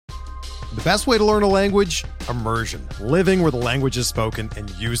The best way to learn a language? Immersion. Living where the language is spoken and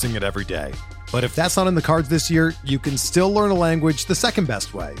using it every day. But if that's not in the cards this year, you can still learn a language the second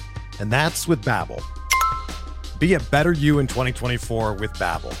best way, and that's with Babbel. Be a better you in 2024 with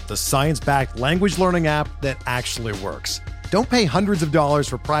Babbel, the science-backed language learning app that actually works. Don't pay hundreds of dollars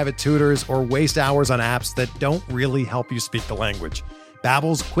for private tutors or waste hours on apps that don't really help you speak the language.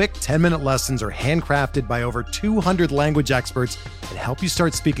 Babbel's quick 10-minute lessons are handcrafted by over 200 language experts and help you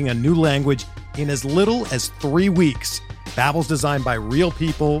start speaking a new language in as little as 3 weeks. Babbel's designed by real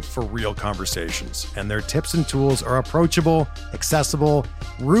people for real conversations, and their tips and tools are approachable, accessible,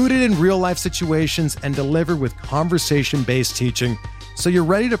 rooted in real-life situations, and delivered with conversation-based teaching, so you're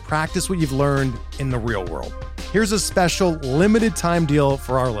ready to practice what you've learned in the real world. Here's a special limited-time deal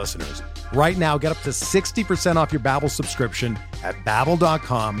for our listeners. Right now, get up to 60% off your Babbel subscription at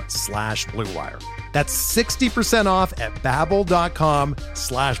babbel.com/Blue Wire. That's 60% off at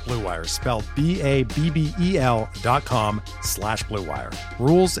babbel.com/Blue Wire, spelled BABBEL.com/Blue Wire.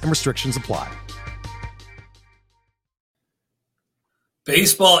 Rules and restrictions apply.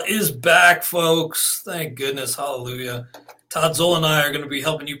 Baseball is back, folks. Thank goodness. Hallelujah. Todd Zola and I are going to be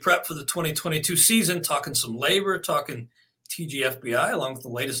helping you prep for the 2022 season, talking some labor, talking TGFBI, along with the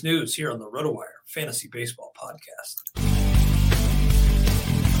latest news here on the RotoWire Fantasy Baseball Podcast.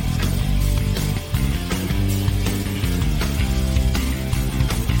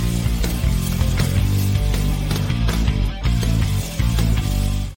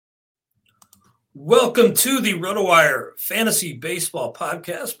 Welcome to the RotoWire Fantasy Baseball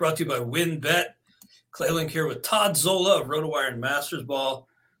Podcast, brought to you by WynnBET. Clay Link here with Todd Zola of RotoWire and Masters Ball.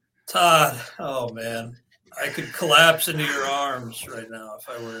 Todd, oh man, I could collapse into your arms right now if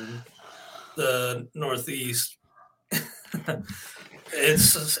I were in the Northeast.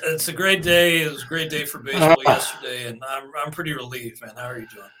 It's a great day. It was a great day for baseball yesterday, and I'm pretty relieved, man. How are you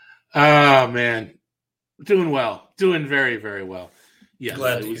doing? Oh man, doing well, doing very, very well. Yeah,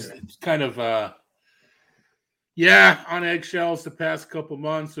 glad to hear it. It's kind of on eggshells the past couple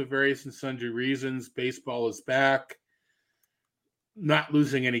months for various and sundry reasons. Baseball is back. Not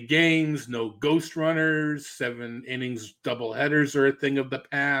losing any games, no ghost runners, 7 innings double headers are a thing of the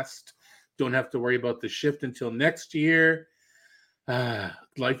past. Don't have to worry about the shift until next year.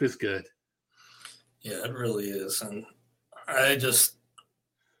 Life is good. Yeah, it really is. And I just,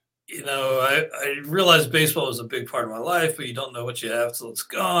 I realized baseball was a big part of my life, but you don't know what you have till it's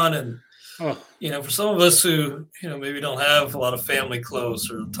gone. And, for some of us who, maybe don't have a lot of family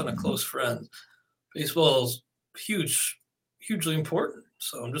close or a ton of close friends, baseball is hugely important.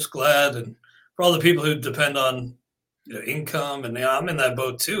 So I'm just glad. And for all the people who depend on, income, and I'm in that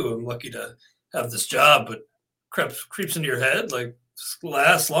boat too. I'm lucky to have this job, but creeps into your head, like,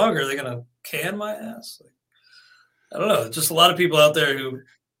 lasts longer. Are they going to can my ass? Like, I don't know. Just a lot of people out there who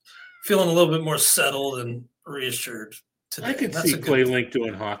feeling a little bit more settled and reassured today. I could see Clay Link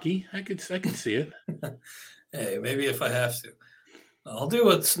doing hockey. I could see it. Hey, maybe if I have to, I'll do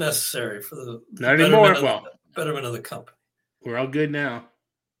what's necessary for the betterment of the company. We're all good now.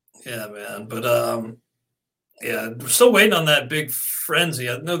 Yeah, man. But we're still waiting on that big frenzy.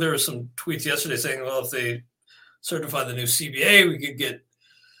 I know there were some tweets yesterday saying, well, if they certify the new CBA, we could get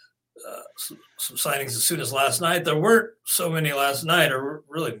some signings as soon as last night. There weren't so many last night, or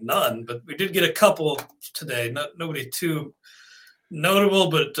really none, but we did get a couple today. Nobody too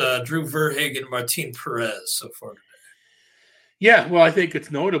notable, but Drew Verhaeghe and Martin Perez so far today. Yeah, well, I think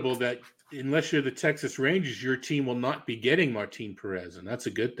it's notable that unless you're the Texas Rangers, your team will not be getting Martin Perez, and that's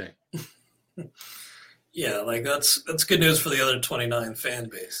a good thing. Yeah, like that's good news for the other 29 fan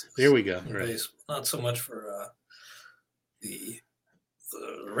bases. There we go. Right. Not so much for the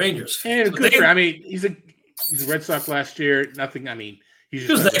Rangers. And he's a Red Sox last year. Nothing. I mean, he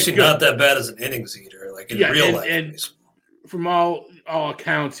was actually not that bad as an innings eater, like in real life. And from all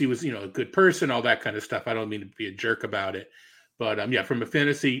accounts, he was a good person, all that kind of stuff. I don't mean to be a jerk about it, but from a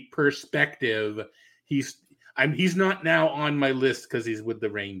fantasy perspective, he's not now on my list because he's with the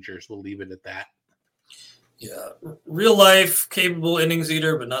Rangers. We'll leave it at that. Yeah, real life capable innings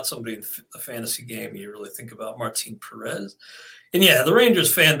eater, but not somebody in the fantasy game you really think about. Martin Perez. And yeah, the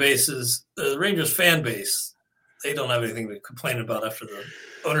Rangers fan base, they don't have anything to complain about after the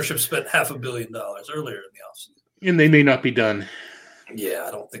ownership spent $500 million earlier in the offseason. And they may not be done. Yeah,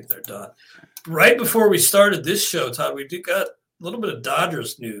 I don't think they're done. Right before we started this show, Todd, we got a little bit of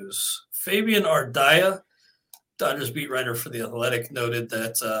Dodgers news. Fabian Ardaya, Dodgers beat writer for The Athletic, noted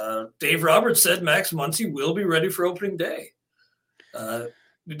that Dave Roberts said Max Muncy will be ready for opening day.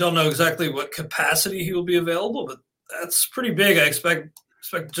 We don't know exactly what capacity he will be available, but that's pretty big. I expect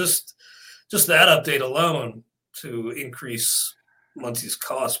just that update alone to increase Muncy's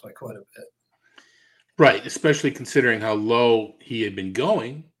cost by quite a bit. Right, especially considering how low he had been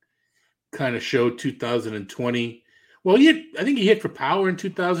going. Kind of showed 2020. Well, I think he hit for power in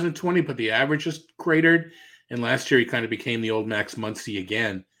 2020, but the average just cratered. And last year he kind of became the old Max Muncy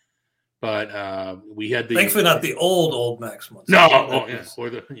again. But we had thankfully not the old Max Muncy. No,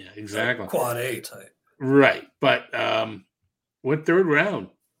 exactly. Quad A type. Right, but went third round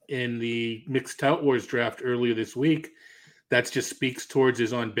in the Mixed Tout Wars draft earlier this week. That just speaks towards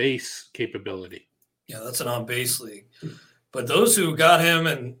his on-base capability. Yeah, that's an on-base league. But those who got him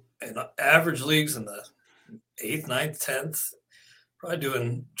in average leagues in the 8th, 9th, 10th, probably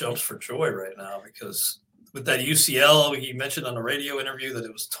doing jumps for joy right now, because with that UCL, he mentioned on a radio interview that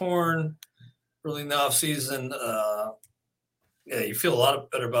it was torn early in the offseason. You feel a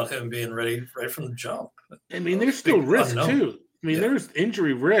lot better about him being ready right from the jump. I mean, there's still risk too. I mean, there's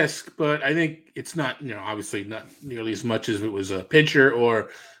injury risk, but I think it's not, obviously not nearly as much as it was a pitcher or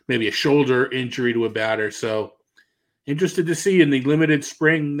maybe a shoulder injury to a batter. So interested to see in the limited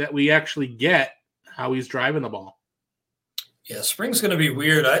spring that we actually get how he's driving the ball. Yeah, spring's going to be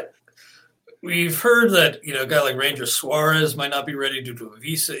weird. We've heard that, a guy like Ranger Suarez might not be ready due to a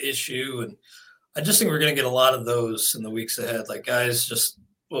visa issue. And I just think we're going to get a lot of those in the weeks ahead. Like guys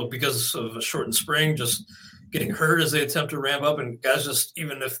because of a shortened spring, just getting hurt as they attempt to ramp up, and guys just,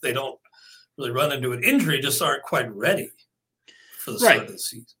 even if they don't really run into an injury, just aren't quite ready for the start of the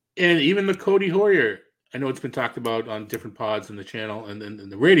season. And even the Cody Hoyer, I know it's been talked about on different pods in the channel and then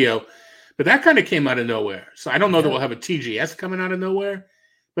the radio, but that kind of came out of nowhere. So I don't know that we'll have a TGS coming out of nowhere,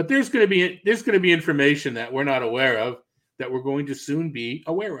 but there's going to be information that we're not aware of that we're going to soon be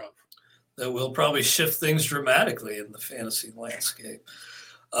aware of. That will probably shift things dramatically in the fantasy landscape.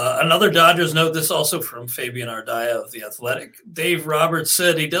 Another Dodgers note, this also from Fabian Ardaya of The Athletic. Dave Roberts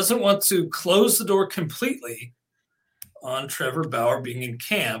said he doesn't want to close the door completely on Trevor Bauer being in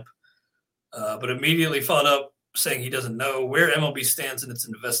camp, but immediately followed up saying he doesn't know where MLB stands in its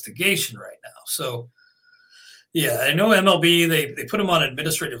investigation right now. So, yeah, I know MLB, they put him on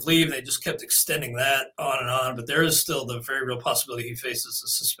administrative leave. They just kept extending that on and on, but there is still the very real possibility he faces a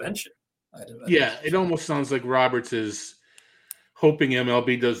suspension. Yeah, it almost sounds like Roberts is hoping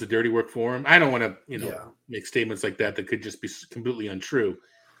MLB does the dirty work for him. I don't want to, make statements like that could just be completely untrue.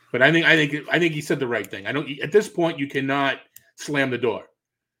 But I think he said the right thing. At this point you cannot slam the door.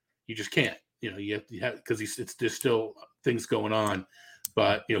 You just can't. You have because there's still things going on.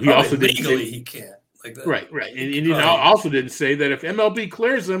 But he also didn't say he can't like that. Right. And he also didn't say that if MLB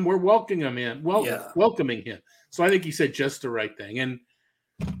clears him, we're welcoming him in. Welcoming him. So I think he said just the right thing. And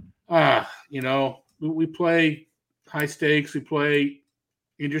we play high stakes. We play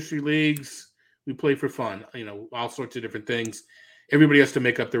industry leagues. We play for fun. All sorts of different things. Everybody has to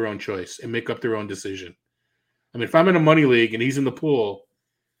make up their own choice and make up their own decision. I mean, if I'm in a money league and he's in the pool,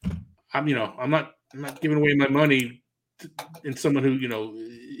 I'm not giving away my money in someone who,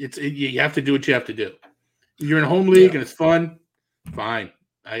 you have to do what you have to do. If you're in a home league and it's fun, fine.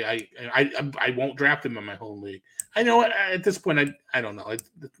 I won't draft him in my home league. I know at this point, I don't know.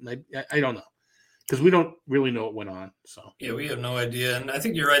 I don't know. Because we don't really know what went on. So yeah, we have no idea. And I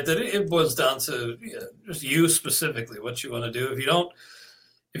think you're right that it boils down to just you specifically, what you want to do.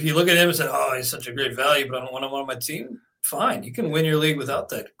 If you look at him and say, oh, he's such a great value, but I don't want him on my team, fine. You can win your league without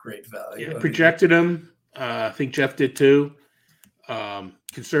that great value. Yeah, projected him. I think Jeff did too.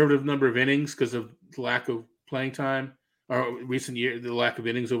 Conservative number of innings because of the lack of playing time or recent year, the lack of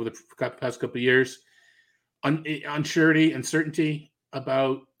innings over the past couple of years. Uncertainty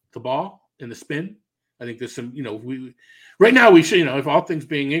about the ball and the spin. I think there's some, right now we should, if all things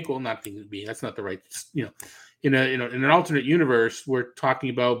being equal, not things being, that's not the right, in an alternate universe, we're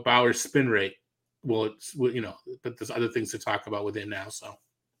talking about Bauer's spin rate. Well, but there's other things to talk about with him now. So,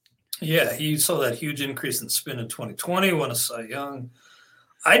 yeah, he saw that huge increase in spin in 2020, won a Cy Young.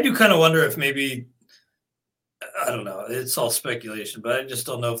 I do kind of wonder if maybe, I don't know, it's all speculation, but I just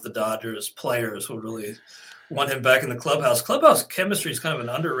don't know if the Dodgers players will really want him back in the clubhouse. Clubhouse chemistry is kind of an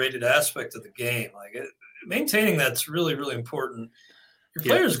underrated aspect of the game. Maintaining that's really, really important. Your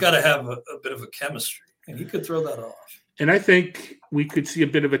players got to have a bit of a chemistry, and he could throw that off. And I think we could see a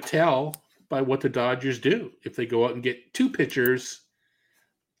bit of a tell by what the Dodgers do. If they go out and get two pitchers,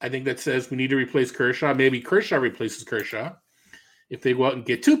 I think that says we need to replace Kershaw. Maybe Kershaw replaces Kershaw. If they go out and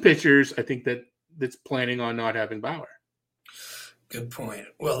get two pitchers, I think that's planning on not having Bauer. Good point.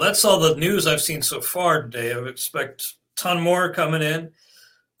 Well, that's all the news I've seen so far today. I expect a ton more coming in.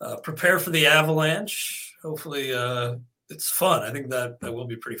 Prepare for the Avalanche. Hopefully it's fun. I think that will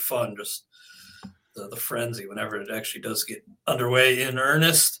be pretty fun, just the frenzy whenever it actually does get underway in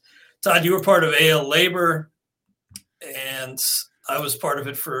earnest. Todd, you were part of AL Labor, and I was part of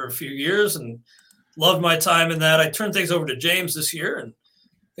it for a few years and loved my time in that. I turned things over to James this year, and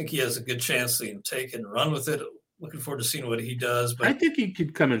I think he has a good chance to take and run with it. Looking forward to seeing what he does. But I think he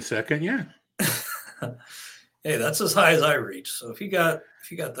could come in second. Yeah. Hey, that's as high as I reach. So if you got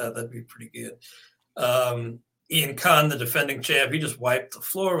that, that'd be pretty good. Ian Kahn, the defending champ, he just wiped the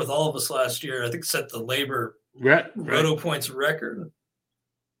floor with all of us last year. I think set the Labor roto points record,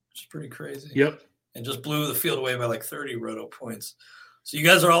 which is pretty crazy. Yep. And just blew the field away by like 30 roto points. So you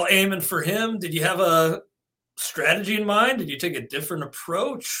guys are all aiming for him. Did you have a strategy in mind? Did you take a different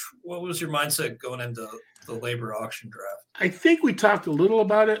approach? What was your mindset going into the Labor auction draft? I think we talked a little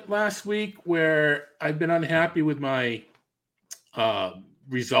about it last week, where I've been unhappy with my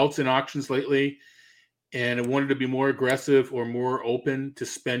results in auctions lately, and I wanted to be more aggressive or more open to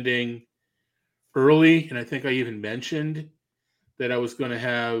spending early. And I think I even mentioned that I was going to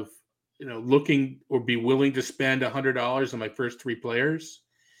have, looking or be willing to spend $100 on my first 3 players.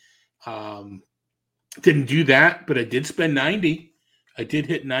 Didn't do that, but I did spend 90. I did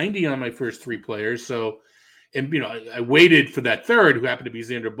hit 90 on my first 3 players. So, and I waited for that third, who happened to be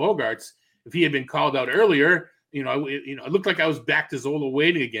Xander Bogaerts. If he had been called out earlier, it looked like I was back to Zola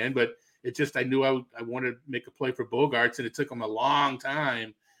waiting again, but it just, I knew I wanted to make a play for Bogaerts, and it took him a long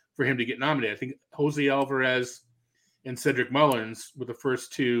time for him to get nominated. I think Jose Alvarez and Cedric Mullins were the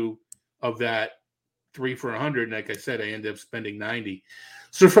first 2 of that 3 for 100. And like I said, I ended up spending 90.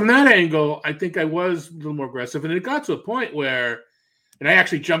 So from that angle, I think I was a little more aggressive. And it got to a point where, and I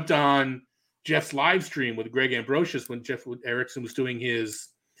actually jumped on Jeff's live stream with Greg Ambrosius when Jeff Erickson was doing his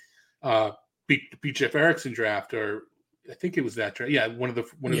beat Jeff Erickson draft, or I think it was that draft. Yeah, one of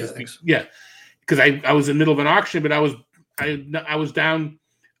his. Yeah, because I was in the middle of an auction, but I was down.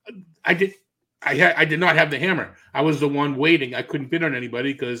 I did not have the hammer. I was the one waiting. I couldn't bid on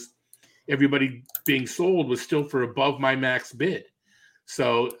anybody because everybody being sold was still for above my max bid.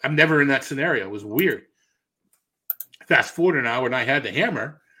 So I'm never in that scenario. It was weird. Fast forward an hour, and I had the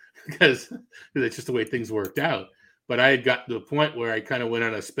hammer because that's just the way things worked out. But I had gotten to the point where I kind of went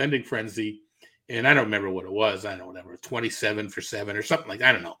on a spending frenzy, and I don't remember what it was. I don't know, whatever, 27 for 7 or something like that.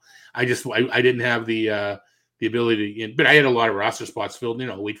 I don't know. I didn't have the ability to, but I had a lot of roster spots filled.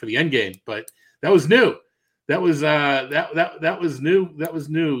 Wait for the end game. But that was new. That was that was new. That was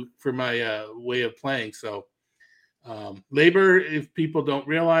new for my way of playing. So Labor, if people don't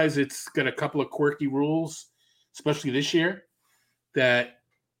realize, it's got a couple of quirky rules, especially this year, that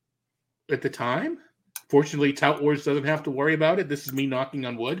at the time, fortunately, Tout Wars doesn't have to worry about it. This is me knocking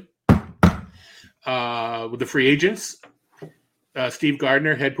on wood. With the free agents, Steve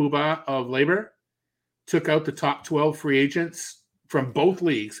Gardner, head poobah of Labor, took out the top 12 free agents from both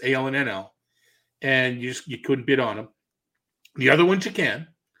leagues, AL and NL, and you couldn't bid on them. The other ones you can,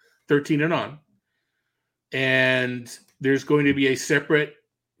 13 and on. And there's going to be a separate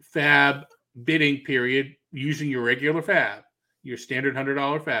fab bidding period using your regular fab, your standard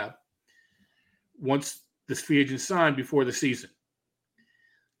 $100 fab, once this free agent signed before the season.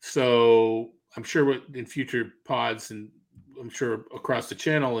 So I'm sure in future pods, and I'm sure across the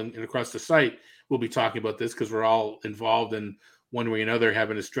channel and across the site, we'll be talking about this because we're all involved in one way or another,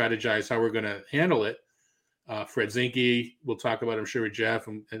 having to strategize how we're going to handle it. Fred Zinke, we'll talk about, I'm sure, with Jeff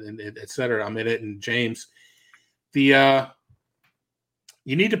and et cetera. I'm in it, and James. You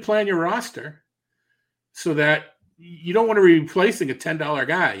need to plan your roster so that you don't want to be replacing a $10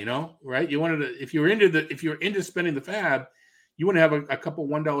 guy, right? You wanted to, if you're into spending the fab, you want to have a couple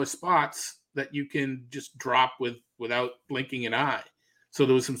 $1 spots that you can just drop without blinking an eye. So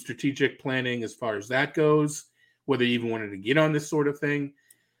there was some strategic planning as far as that goes, whether you even wanted to get on this sort of thing.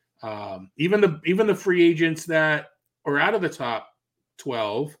 Even the free agents that are out of the top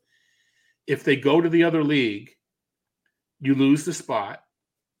 12, if they go to the other league, you lose the spot,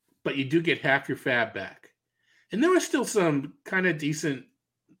 but you do get half your fab back. And there were still some kind of decent,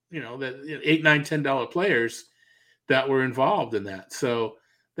 that $8, $9, $10 players that were involved in that. So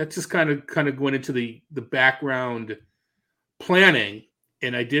that's just kind of going into the background planning.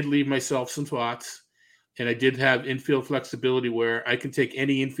 And I did leave myself some spots, and I did have infield flexibility where I can take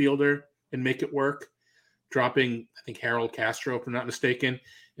any infielder and make it work, dropping, I think, Harold Castro, if I'm not mistaken,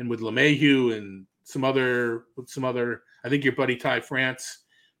 and with LeMahieu and some other, I think your buddy Ty France,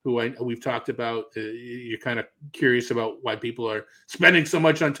 who we've talked about. You're kind of curious about why people are spending so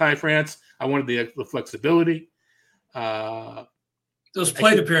much on Ty France. I wanted the flexibility. Those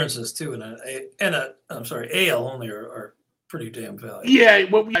plate appearances too, and AL only are pretty damn valuable. Yeah,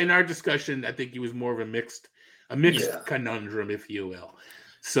 well, in our discussion, I think he was more of a mixed conundrum, if you will.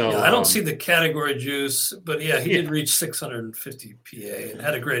 So I don't see the category juice, but he did reach 650 PA and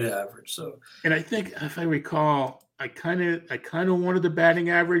had a great average. So, and I think, if I recall, I kind of wanted the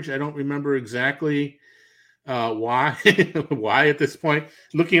batting average. I don't remember exactly why why at this point.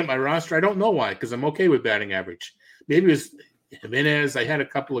 Looking at my roster, I don't know why, because I'm okay with batting average. Maybe it's Jimenez. I had a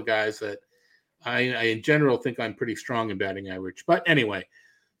couple of guys that I in general think I'm pretty strong in batting average. But anyway,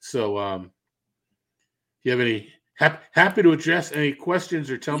 so if you have any happy to address any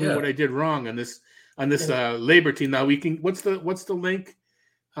questions or tell me what I did wrong on this labor team. Now we can. What's the link?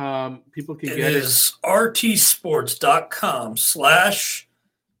 People can get it. It is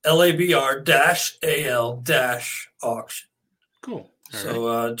rtsports.com/LABR-AL-auction. Cool.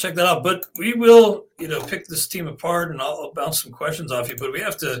 So check that out. But we will, pick this team apart, and I'll bounce some questions off you. But we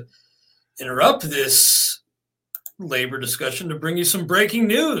have to interrupt this labor discussion to bring you some breaking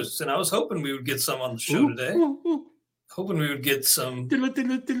news. And I was hoping we would get some on the show today. Hoping we would get some,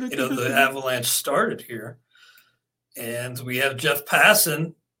 the avalanche started here. And we have Jeff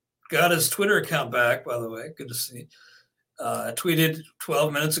Passan, got his Twitter account back, by the way. Good to see. Tweeted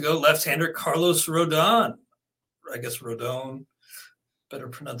 12 minutes ago, left-hander Carlos Rodon. I guess Rodon, better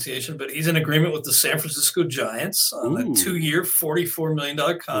pronunciation. But he's in agreement with the San Francisco Giants on a 2-year, $44 million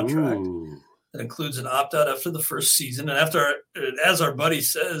contract. That includes an opt-out after the first season. And as our buddy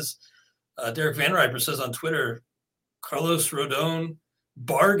says, Derek Van Riper says on Twitter, Carlos Rodon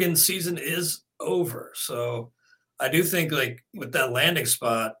bargain season is over. So I do think, with that landing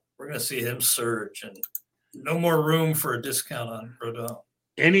spot, we're going to see him surge, and no more room for a discount on Rodon.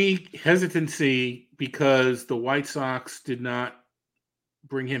 Any hesitancy because the White Sox did not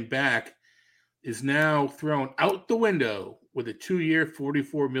bring him back is now thrown out the window with a 2-year,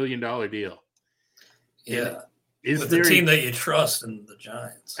 $44 million deal. Yeah. With the team that you trust in the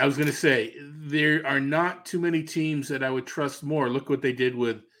Giants. I was going to say, there are not too many teams that I would trust more. Look what they did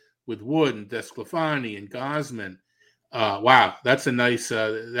with Wood and DeSclafani and Gausman. Wow, that's a nice.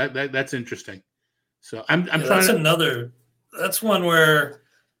 That's interesting. So I'm trying. That's one where,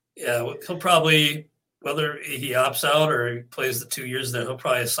 he'll probably, whether he opts out or he plays the 2 years there, he'll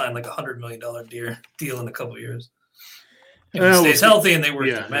probably sign like $100 million deal in a couple of years. If he stays healthy and they work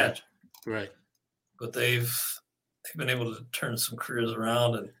their magic. Right. But they've been able to turn some careers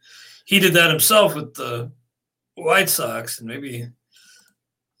around, and he did that himself with the White Sox, and maybe.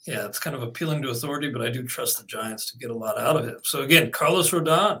 Yeah, it's kind of appealing to authority, but I do trust the Giants to get a lot out of him. So again, Carlos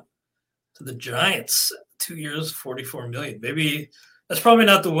Rodon to the Giants, 2 years, $44 million. Maybe that's probably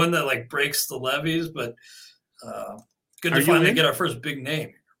not the one that breaks the levies, but good to finally get our first big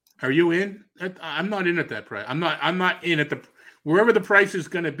name. Are you in? I'm not in at that price. I'm not in at wherever the price is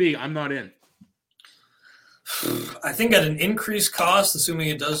going to be. I'm not in. I think at an increased cost, assuming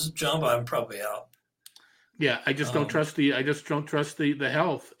it does jump, I'm probably out. Yeah, I just don't trust the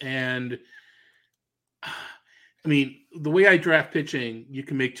health. And I mean, the way I draft pitching, you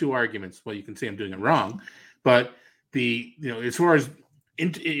can make two arguments. Well, you can say I'm doing it wrong, but as far as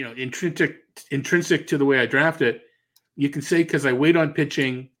intrinsic to the way I draft it, you can say because I wait on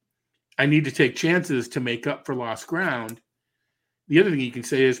pitching, I need to take chances to make up for lost ground. The other thing you can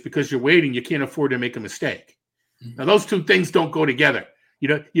say is because you're waiting, you can't afford to make a mistake. Mm-hmm. Now, those two things don't go together.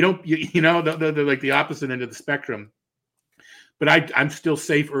 They're like the opposite end of the spectrum. But I'm still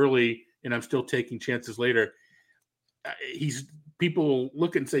safe early, and I'm still taking chances later. People will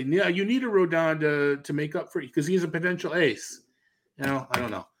look and say, "Yeah, you need a Rodon to make up for it because he's a potential ace." I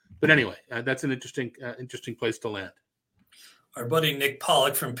don't know. But anyway, that's an interesting place to land. Our buddy Nick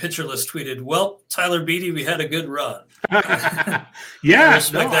Pollock from Pitcherless tweeted, "Well, Tyler Beede, we had a good run." Yeah, I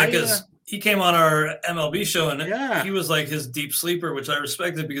respect that because he came on our MLB show and he was like his deep sleeper, which I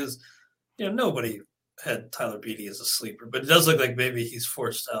respected because nobody had Tyler Beede as a sleeper, but it does look like maybe he's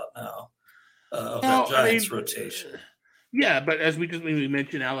forced out now of that Giants rotation. Yeah, but as we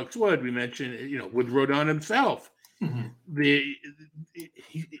mentioned Alex Wood, we mentioned with Rodon himself,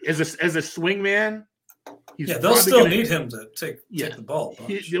 as a swing man. They'll still need him to take the ball.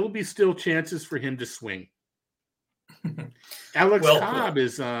 There will be still chances for him to swing. Alex Cobb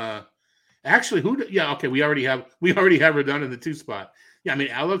is actually who? Yeah, okay. We already have Rodon in the 2 spot. Yeah, I mean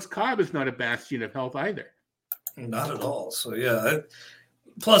Alex Cobb is not a bastion of health either. Not at all. So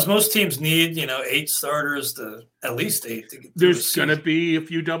plus most teams need 8 starters to at least 8. To get There's going to be a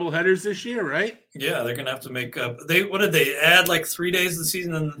few doubleheaders this year, right? Yeah, they're going to have to make up. What did they add? 3 days of the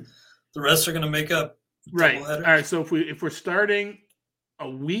season, and the rest are going to make up. Right. All right. So if we're starting a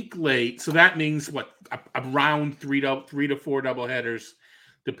week late, so that means around 3 to 4 doubleheaders,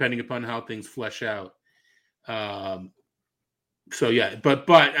 depending upon how things flesh out. But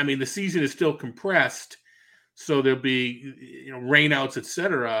I mean the season is still compressed, so there'll be rainouts,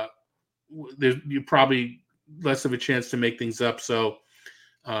 etc. You're probably less of a chance to make things up. So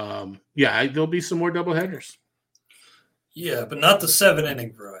there'll be some more doubleheaders. Yeah, but not the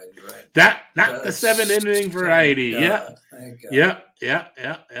 7-inning variety, right? The 7-inning variety. Yeah.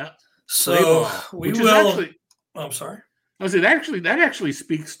 So we will. Actually, I'm sorry. I was saying that actually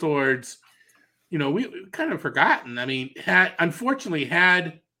speaks towards, we kind of forgotten. I mean, had MLB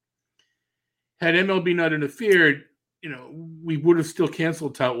not interfered, we would have still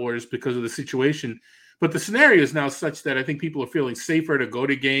canceled Tout Wars because of the situation. But the scenario is now such that I think people are feeling safer to go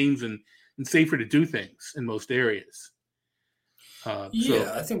to games and safer to do things in most areas.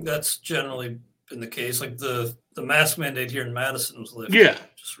 I think that's generally been the case. Like the mask mandate here in Madison was lifted. Yeah,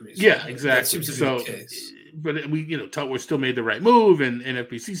 just recently. Yeah, exactly. That seems to be the case. But Tout Wars still made the right move, and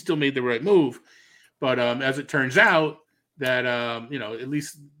NFBC still made the right move. But as it turns out, that at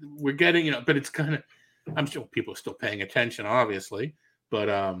least we're getting, but it's kind of, I'm sure people are still paying attention, obviously.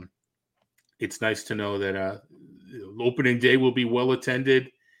 But it's nice to know that opening day will be well attended.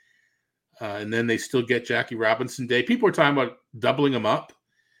 And then they still get Jackie Robinson Day. People are talking about doubling them up,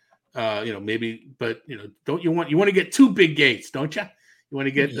 maybe, but don't you want to get 2 big gates, don't you? You want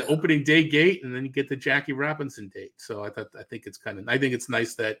to get the opening day gate, and then you get the Jackie Robinson date. So I think it's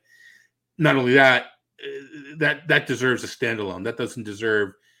nice that not only that deserves a standalone. That doesn't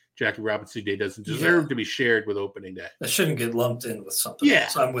deserve Jackie Robinson Day. Doesn't deserve to be shared with opening day. That shouldn't get lumped in with something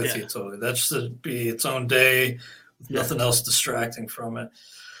else. I'm with you totally. That should be its own day, with nothing else distracting from it.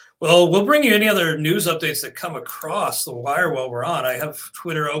 Well, we'll bring you any other news updates that come across the wire while we're on. I have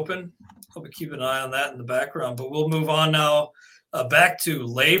Twitter open. Hope you keep an eye on that in the background. But we'll move on now back to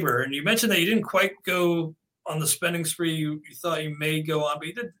labor. And you mentioned that you didn't quite go on the spending spree you thought you may go on, but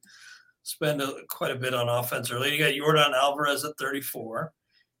you did spend quite a bit on offense early. You got Yordan Alvarez at 34.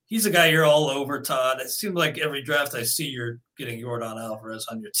 He's a guy you're all over, Todd. It seems like every draft I see, you're getting Yordan Alvarez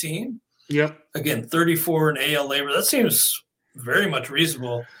on your team. Yep. Again, 34 in AL labor. That seems very much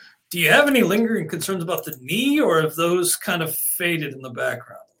reasonable. Do you have any lingering concerns about the knee, or have those kind of faded in the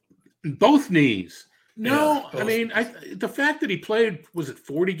background? Both knees. No, I mean, the fact that he played, was it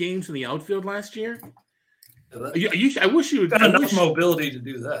 40 games in the outfield last year? I wish you got enough mobility to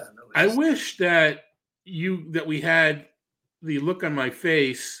do that. I wish that we had the look on my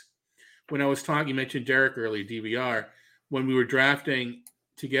face when I was talking. You mentioned Derek earlier, DVR, when we were drafting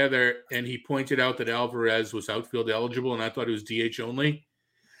together, and he pointed out that Alvarez was outfield eligible, and I thought it was DH only.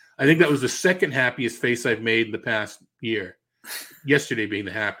 I think that was the second happiest face I've made in the past year. Yesterday being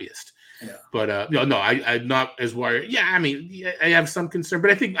the happiest. Yeah. But I'm not as worried. Yeah, I mean, I have some concern,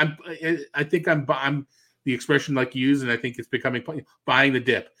 but I think I'm the expression like you use, and I think it's becoming buying the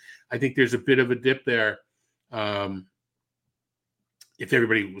dip. I think there's a bit of a dip there. If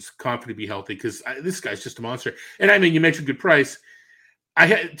everybody was confident to be healthy, because this guy's just a monster. And I mean, you mentioned good price.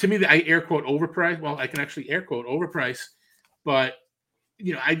 I air quote overpriced. Well, I can actually air quote overpriced, but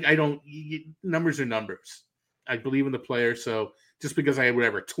I don't. Numbers are numbers. I believe in the player, so just because I have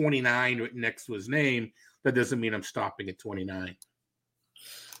 29 written next to his name, that doesn't mean I'm stopping at 29.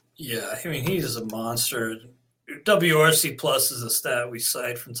 Yeah, I mean, he's a monster. WRC plus is a stat we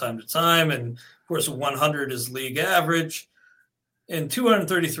cite from time to time, and of course, 100 is league average. In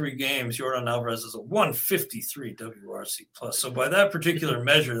 233 games, Yordan Alvarez is a 153 WRC plus. So by that particular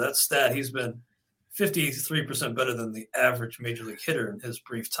measure, that stat, he's been 53% better than the average major league hitter in his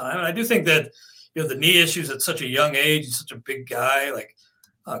brief time. And I do think that, the knee issues at such a young age, he's such a big guy, like,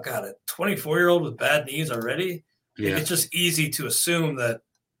 a 24-year-old with bad knees already. Yeah. It's just easy to assume that,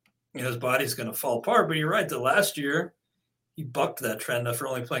 his body's going to fall apart. But you're right, that last year he bucked that trend after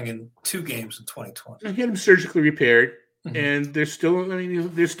only playing in 2 games in 2020. He had him surgically repaired. Mm-hmm. And there's still a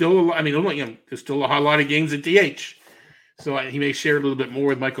lot of games at DH. So he may share a little bit more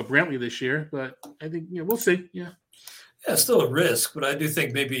with Michael Brantley this year, but I think, we'll see. Yeah. Yeah, still a risk, but I do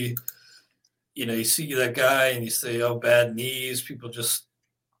think maybe, you see that guy and you say, oh, bad knees. People just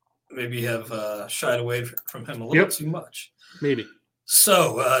maybe have shied away from him a little too much. Maybe.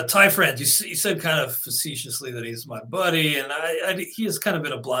 So, Ty France, you said kind of facetiously that he's my buddy, and he has kind of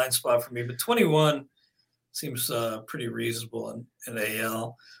been a blind spot for me, but 21 seems pretty reasonable in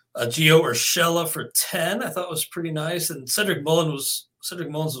AL. Gio Urshela for 10, I thought was pretty nice. And Cedric Mullins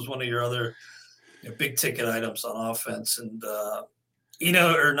was one of your other big ticket items on offense. And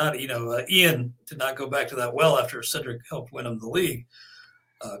Ian did not go back to that well after Cedric helped win him the league.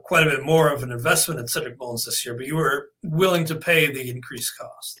 Quite a bit more of an investment in Cedric Mullins this year, but you were willing to pay the increased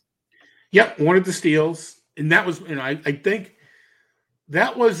cost. Yep, wanted the steals. And that was, I think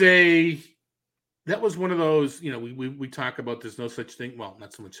that was one of those, we talk about there's no such thing. Well,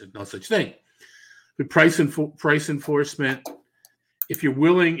 not so much no such thing. But price enforcement. If you're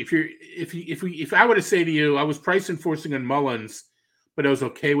willing, if I were to say to you, I was price enforcing on Mullins, but I was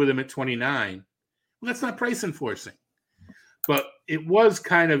okay with him at 29. Well, that's not price enforcing. But it was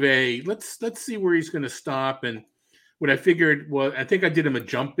kind of a let's see where he's going to stop. And what I figured was, I think I did him a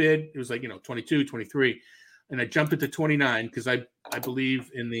jump bid. It was like 22, 23, and I jumped it to 29 because I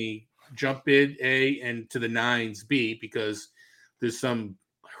believe in the jump bid A and to the nines B, because there's some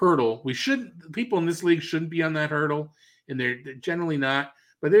hurdle. People in this league shouldn't be on that hurdle, and they're generally not.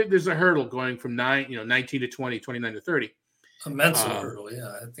 But there's a hurdle going from 19 to 20, 29 to 30. A mental hurdle, yeah.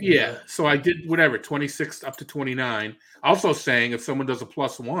 I think yeah. So I did 26 up to 29. Also saying if someone does a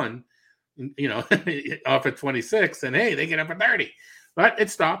 +1, off at 26, and hey, they get up at 30. But it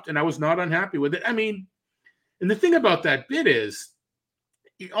stopped, and I was not unhappy with it. I mean, and the thing about that bid is,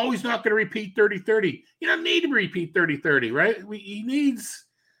 you're always not going to repeat 30-30. You don't need to repeat 30-30, right? He needs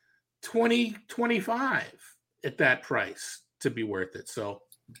 20-25 at that price to be worth it. So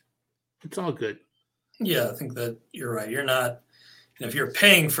it's all good. Yeah, I think that you're right. You're not, if you're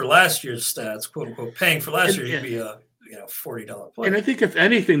paying for last year's stats, quote unquote, paying for last year, you'd be a $40 player. And I think if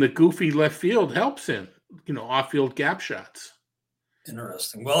anything, the goofy left field helps him, off-field gap shots.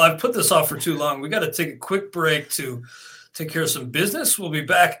 Interesting. Well, I've put this off for too long. We got to take a quick break to take care of some business. We'll be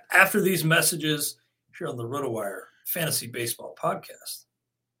back after these messages here on the RotoWire Fantasy Baseball Podcast.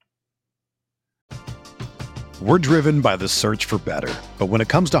 We're driven by the search for better. But when it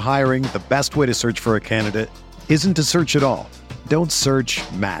comes to hiring, the best way to search for a candidate isn't to search at all. Don't search,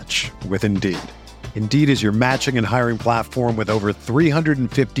 match with Indeed. Indeed is your matching and hiring platform with over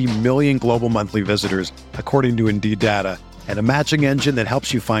 350 million global monthly visitors, according to Indeed data, and a matching engine that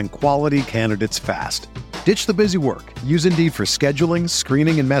helps you find quality candidates fast. Ditch the busy work. Use Indeed for scheduling,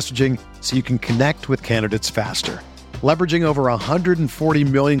 screening, and messaging so you can connect with candidates faster. Leveraging over 140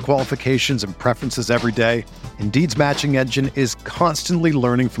 million qualifications and preferences every day, Indeed's matching engine is constantly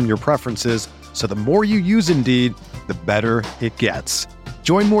learning from your preferences, so the more you use Indeed, the better it gets.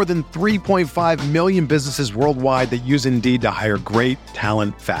 Join more than 3.5 million businesses worldwide that use Indeed to hire great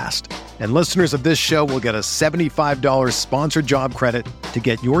talent fast. And listeners of this show will get a $75 sponsored job credit to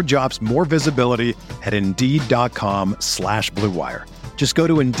get your jobs more visibility at Indeed.com/Blue Wire. Just go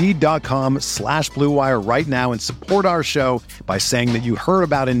to Indeed.com/Blue Wire right now and support our show by saying that you heard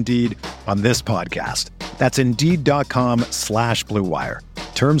about Indeed on this podcast. That's Indeed.com/Blue Wire.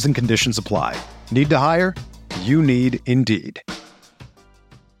 Terms and conditions apply. Need to hire? You need Indeed.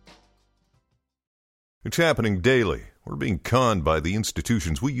 It's happening daily. We're being conned by the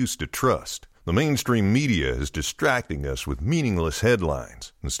institutions we used to trust. The mainstream media is distracting us with meaningless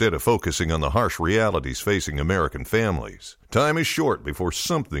headlines instead of focusing on the harsh realities facing American families. Time is short before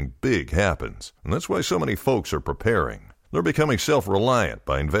something big happens, and that's why so many folks are preparing. They're becoming self-reliant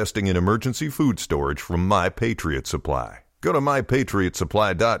by investing in emergency food storage from My Patriot Supply. Go to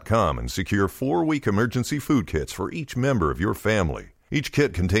MyPatriotSupply.com and secure 4-week emergency food kits for each member of your family. Each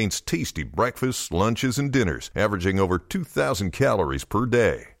kit contains tasty breakfasts, lunches, and dinners, averaging over 2,000 calories per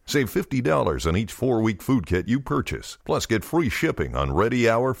day. Save $50 on each 4-week food kit you purchase. Plus, get free shipping on Ready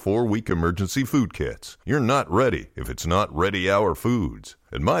Hour 4-week emergency food kits. You're not ready if it's not Ready Hour Foods.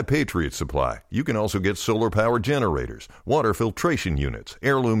 At My Patriot Supply, you can also get solar power generators, water filtration units,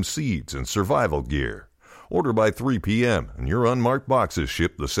 heirloom seeds, and survival gear. Order by 3 p.m. and your unmarked boxes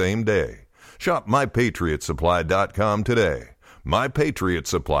ship the same day. Shop MyPatriotSupply.com today.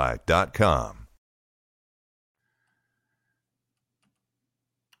 MyPatriotSupply.com.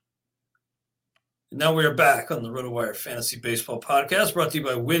 Now we are back on the RotoWire Fantasy Baseball Podcast, brought to you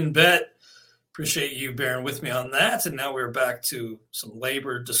by WynnBET. Appreciate you bearing with me on that. And now we're back to some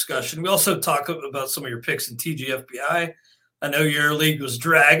labor discussion. We also talk about some of your picks in TGFBI. I know your league was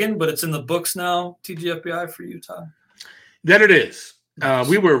dragging, but it's in the books now, TGFBI, for you, Tom. That it is.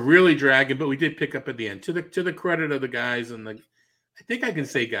 We were really dragging, but we did pick up at the end. To the credit of the guys, and I think I can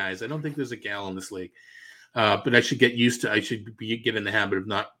say guys. I don't think there's a gal in this league, but I should get used to. I should get in the habit of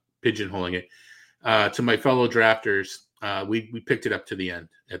not pigeonholing it. To my fellow drafters, we picked it up to the end.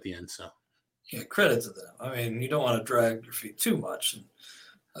 At the end, so yeah, credit to them. I mean, you don't want to drag your feet too much. And,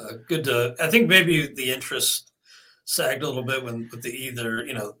 good to. I think maybe the interest sagged a little bit with the either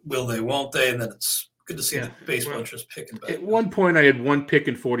will they, won't they, and then it's good to see the baseball interest picking back. At one point, I had one pick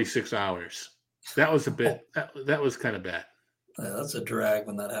in 46 hours. That was a bit. That was kind of bad. Yeah, that's a drag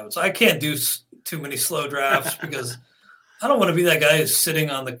when that happens. I can't do too many slow drafts because I don't want to be that guy who's sitting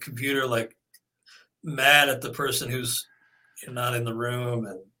on the computer like mad at the person who's not in the room,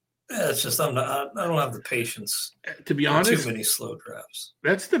 and it's just I don't have the patience to be honest. Too many slow drafts.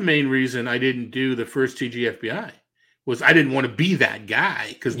 That's the main reason I didn't do the first TGFBI. Was I didn't want to be that guy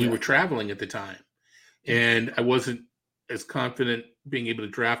because we were traveling at the time, and I wasn't as confident being able to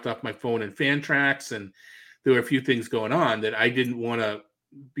draft off my phone and Fantrax, and there were a few things going on that I didn't want to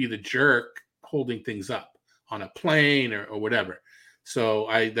be the jerk holding things up on a plane or whatever. So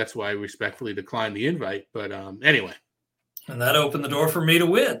that's why I respectfully declined the invite. But anyway. And that opened the door for me to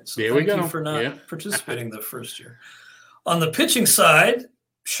win. So there we go. Thank you for not participating the first year. On the pitching side,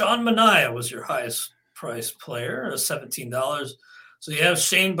 Sean Manaea was your highest priced player, $17. So you have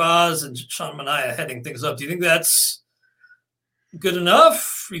Shane Baz and Sean Manaea heading things up. Do you think that's good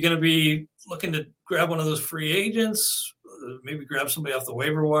enough? Are you going to be looking to grab one of those free agents? Maybe grab somebody off the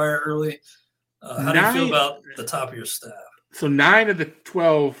waiver wire early? How do you feel about the top of your staff? So 9 of the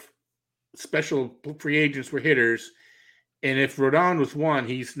 12 special free agents were hitters. And if Rodon was one,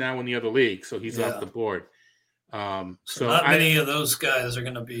 he's now in the other league. So he's off the board. So not many of those guys are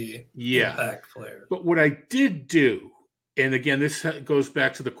going to be impact players. But what I did do, and again, this goes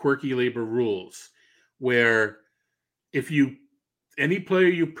back to the quirky labor rules, where if any player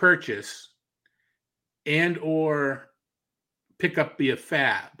you purchase and or pick up via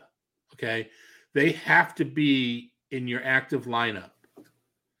FAB, okay, they have to be in your active lineup.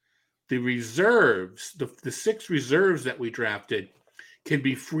 The reserves, the 6 reserves that we drafted, can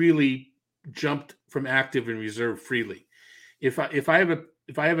be freely jumped from active and reserve freely. If I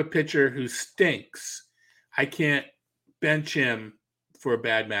have a pitcher who stinks, I can't bench him for a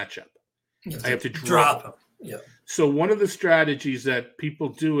bad matchup. I have to drop him. Yeah. So one of the strategies that people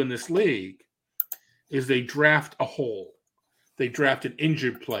do in this league is they draft a hole. They draft an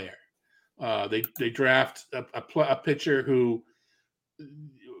injured player. They draft a pitcher who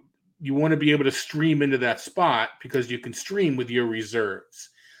you want to be able to stream into that spot because you can stream with your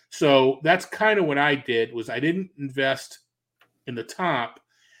reserves. So that's kind of what I did. Was I didn't invest in the top,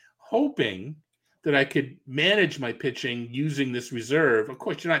 hoping that I could manage my pitching using this reserve. Of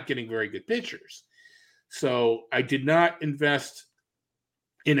course, you're not getting very good pitchers. So I did not invest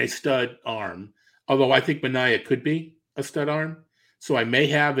in a stud arm, although I think Manaea could be a stud arm. So I may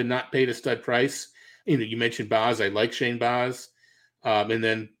have and not paid a stud price. You mentioned Baz. I like Shane Baz. And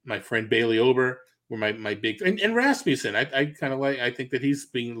then my friend Bailey Ober were my big, and Rasmussen. I kind of like, I think that he's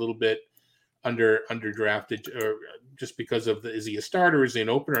being a little bit underdrafted, or just because of is he a starter? Is he an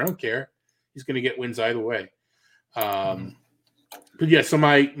opener? I don't care. He's going to get wins either way. But yeah, so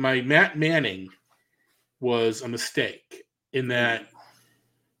my Matt Manning was a mistake in that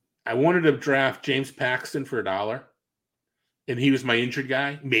I wanted to draft James Paxton for $1, and he was my injured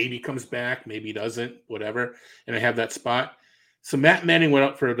guy. Maybe he comes back, maybe he doesn't, whatever. And I have that spot. So Matt Manning went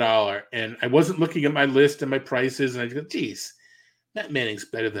up for $1, and I wasn't looking at my list and my prices, and I go, geez, Matt Manning's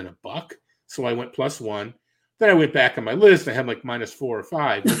better than $1. So I went +1. Then I went back on my list, and I had like -4 or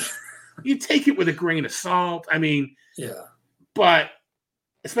 5, which you take it with a grain of salt. I mean, yeah. But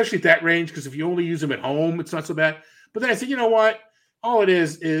especially at that range, because if you only use them at home, it's not so bad. But then I said, you know what? All it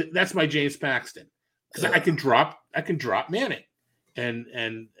is that's my James Paxton, because I can drop Manning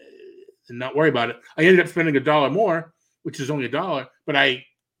and not worry about it. I ended up spending $1 more, which is only $1, but I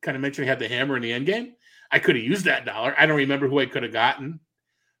kind of mentioned I had the hammer in the end game. I could have used that $1. I don't remember who I could have gotten,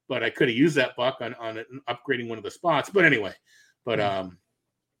 but I could have used that buck on upgrading one of the spots. But anyway, and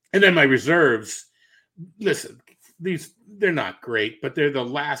then my reserves, listen, they're not great, but they're the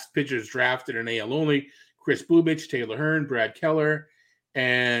last pitchers drafted in AL only. Chris Bubich, Taylor Hearn, Brad Keller,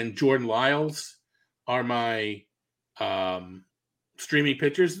 and Jordan Lyles are my streaming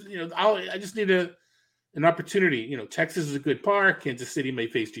pitchers. I just need an opportunity. Texas is a good park. Kansas City may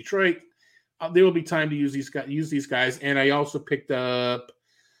face Detroit. There will be time to use these guys. And I also picked up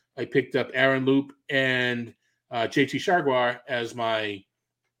Aaron Loop and JT Chargois as my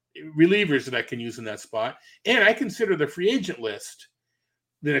relievers that I can use in that spot. And I consider the free agent list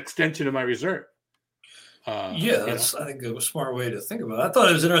an extension of my reserve. That's I think a smart way to think about it. I thought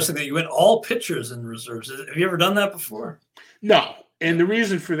it was interesting that you went all pitchers in reserves. Have you ever done that before? No. And the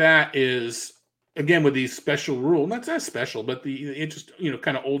reason for that is, again, with these special rules, not that special, but the interest,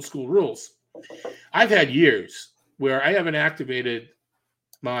 kind of old school rules. I've had years where I haven't activated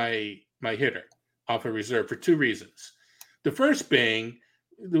my hitter off a reserve for 2 reasons. The first being,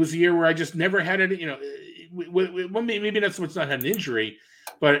 there was a year where I just never had it, maybe not so much not had an injury,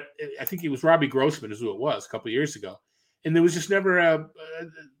 but I think it was Robbie Grossman is who it was a couple of years ago. And there was just never an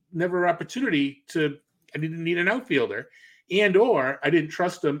opportunity I didn't need an outfielder, or I didn't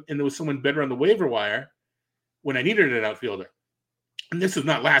trust him, and there was someone better on the waiver wire when I needed an outfielder. And this is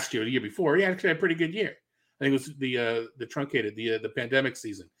not last year, the year before. He actually had a pretty good year. I think it was the truncated, the pandemic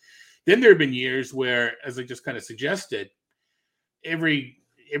season. Then there have been years where, as I just kind of suggested, every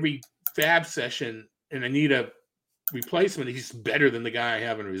fab session, and I need a replacement, he's better than the guy I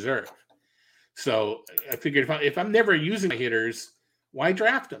have in reserve. So I figured if I'm never using my hitters, why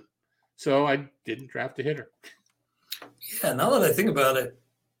draft them? So I didn't draft a hitter. Yeah, now that I think about it,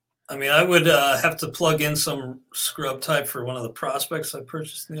 I mean, I would have to plug in some scrub type for one of the prospects I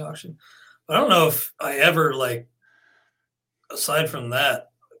purchased in the auction. But I don't know if I ever, like, aside from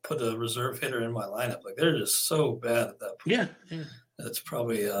that, put a reserve hitter in my lineup. Like, they're just so bad at that point. Yeah. It's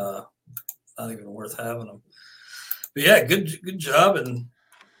probably not even worth having them. But yeah, good job. And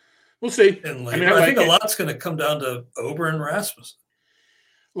we'll see. And I think a lot's going to come down to Ober and Rasmussen.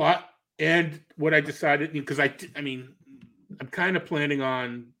 A lot. And what I decided, because I'm kind of planning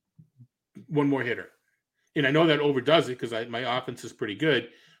on one more hitter. And I know that overdoes it because my offense is pretty good,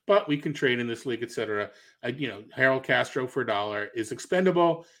 but we can trade in this league, et cetera. Harold Castro for $1 is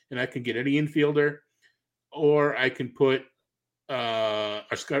expendable, and I can get any infielder, or I can put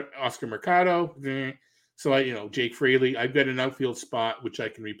Oscar Mercado. So Jake Fraley, I've got an outfield spot which I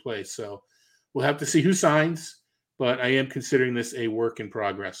can replace. So we'll have to see who signs, but I am considering this a work in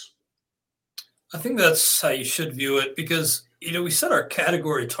progress. I think that's how you should view it because, we set our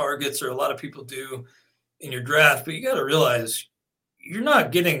category targets, or a lot of people do in your draft, but you got to realize you're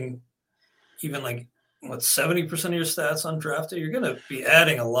not getting even 70% of your stats on draft day. You're going to be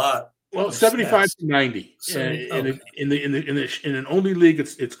adding a lot. Well, 75 to 90. In an only league,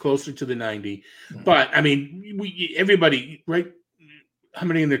 it's closer to the 90. Mm-hmm. But I mean, everybody, right? How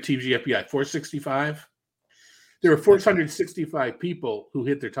many in their TGFBI? 465. There were 465 people who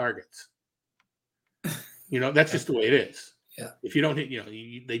hit their targets. That's just the way it is. Yeah. If you don't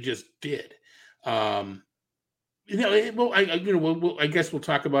hit, they just did. I guess we'll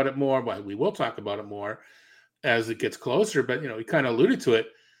talk about it more. Well, we will talk about it more as it gets closer. But we kind of alluded to it.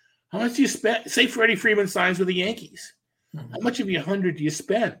 How much do you spend? Say Freddie Freeman signs with the Yankees. Mm-hmm. How much of your 100 do you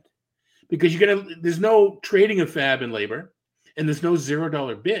spend? Because there's no trading of fab and labor, and there's no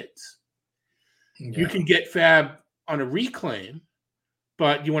 $0 bids. Yeah. You can get fab on a reclaim,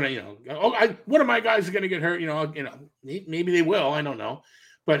 but you want to, one of my guys is going to get hurt. Maybe they will. I don't know.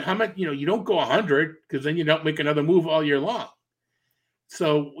 But how much? You don't go 100 because then you don't make another move all year long.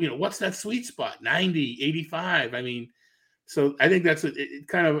 So what's that sweet spot? 90, 85. I mean, so I think that's it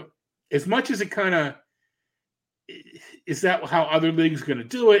kind of. As much as it kind of is that how other leagues are going to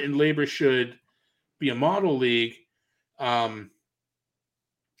do it, and labor should be a model league. That's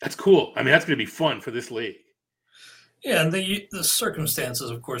cool. I mean, that's going to be fun for this league. Yeah, and the circumstances,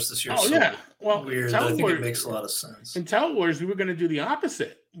 of course, this year. Oh yeah, well, weird. I think it makes a lot of sense. In Tout Wars, we were going to do the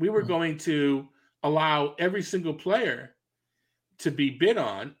opposite. We were going to allow every single player to be bid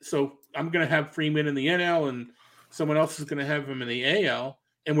on. So I'm going to have Freeman in the NL, and someone else is going to have him in the AL.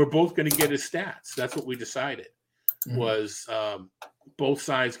 And we're both going to get his stats. That's what we decided was both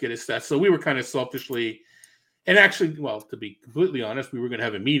sides get his stats. So we were kind of selfishly, and actually, well, to be completely honest, we were going to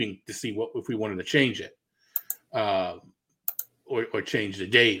have a meeting to see if we wanted to change it, or change the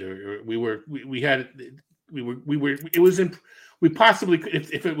date, or we possibly could,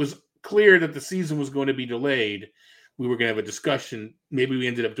 if it was clear that the season was going to be delayed, we were going to have a discussion. Maybe we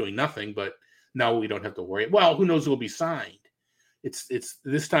ended up doing nothing, but now we don't have to worry. Well, who knows who will be signed? It's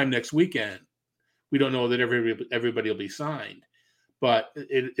this time next weekend. We don't know that everybody will be signed, but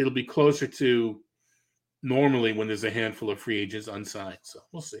it'll be closer to normally when there's a handful of free agents unsigned. So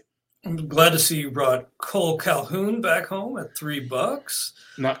we'll see. I'm glad to see you brought Cole Calhoun back home at $3.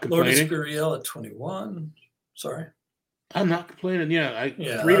 Not complaining. Lourdes Gurriel at 21. Sorry, I'm not complaining.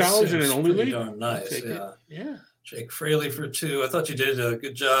 $3 in an only league. Darn nice. Yeah. Jake Fraley for $2. I thought you did a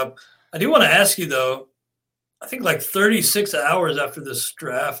good job. I do want to ask you though. I think 36 hours after this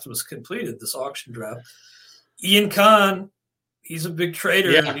draft was completed, this auction draft, Ian Kahn, he's a big trader.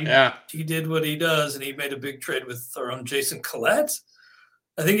 Yeah, he did what he does, and he made a big trade with our own Jason Collette.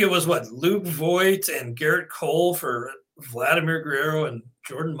 I think it was Luke Voigt and Garrett Cole for Vladimir Guerrero and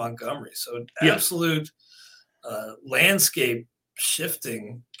Jordan Montgomery. So absolute landscape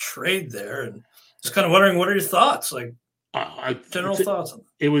shifting trade there. And just kind of wondering, what are your thoughts? General thoughts on that?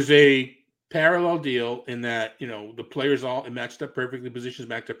 It was a parallel deal in that the players all matched up perfectly, positions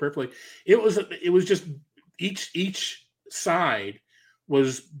matched up perfectly. It was just each side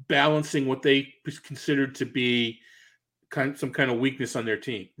was balancing what they considered to be some kind of weakness on their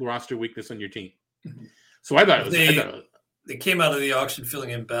team, roster weakness on your team. Mm-hmm. So I thought they came out of the auction feeling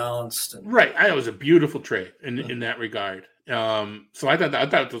imbalanced. Right, I thought it was a beautiful trade in that regard. So I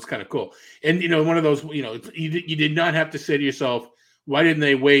thought it was kind of cool. And one of those, you did not have to say to yourself, why didn't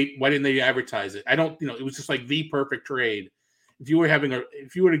they wait? Why didn't they advertise it? I don't, it was just the perfect trade. If you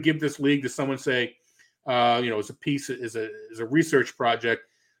were to give this league to someone, say, as a piece, as a research project,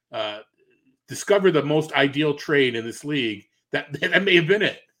 discover the most ideal trade in this league, that may have been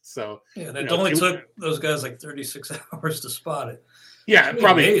it. So it only took those guys 36 hours to spot it. Yeah,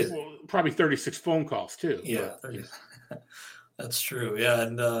 probably 36 phone calls too. Yeah, That's true. Yeah.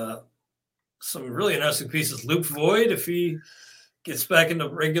 And some really interesting pieces. Luke Voigt, if he gets back into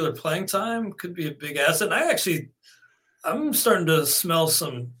regular playing time, could be a big asset. And I'm starting to smell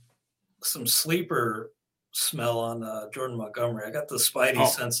some sleeper smell on Jordan Montgomery. I got the Spidey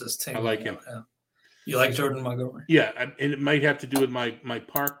senses tingling. I like him. Yeah. You like Jordan Montgomery? Yeah, and it might have to do with my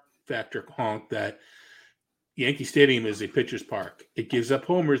park factor honk that Yankee Stadium is a pitcher's park. It gives up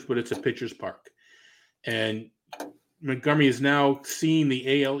homers, but it's a pitcher's park. And Montgomery is now seeing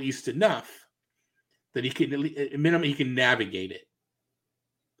the AL East enough that he can, at minimum, he can navigate it.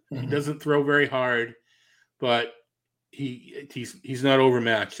 Mm-hmm. He doesn't throw very hard, but he's not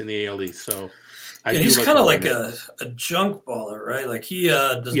overmatched in the AL East. So he's kind of like a junk baller, right? Like he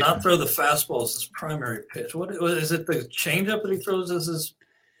does not throw the fastball as his primary pitch. What is it? The changeup that he throws as his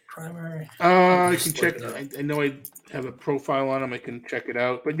primary? I can check. I know I have a profile on him. I can check it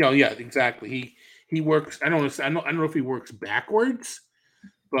out. But no, yeah, exactly. He works. I don't know if he works backwards,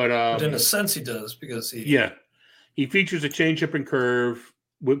 but in a sense he does because he features a changeup and curve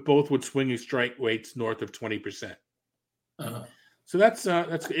with both with swinging strike rates north of 20%. Uh-huh. So that's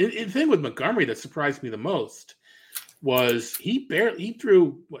the thing with Montgomery that surprised me the most was he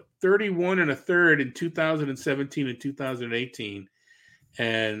threw 31 1/3 in 2017 and 2018,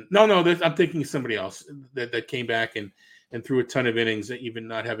 and I'm thinking somebody else that came back and threw a ton of innings, even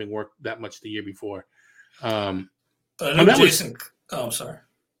not having worked that much the year before. But I know Jason. I'm sorry.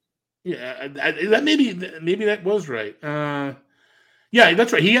 Yeah, that maybe that was right. Yeah,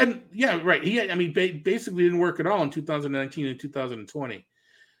 that's right. He had. I mean, basically didn't work at all in 2019 and 2020.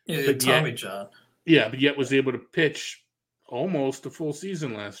 Yeah, Tommy John. Yeah, but yet was able to pitch almost a full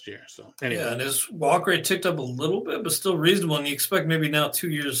season last year. So anyway, and his walk rate ticked up a little bit, but still reasonable. And you expect maybe now 2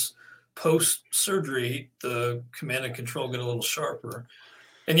 years post surgery, the command and control get a little sharper.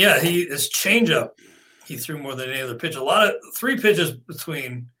 And his changeup, he threw more than any other pitch. A lot of 3 pitches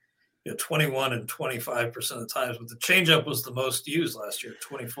between 21 and 25% of the times, but the changeup was the most used last year,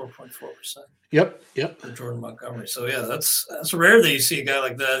 24.4%. Yep. For Jordan Montgomery. So that's rare that you see a guy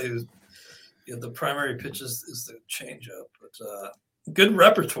like that who the primary pitch is the changeup. But good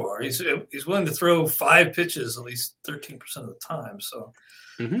repertoire. He's willing to throw 5 pitches at least 13% of the time. So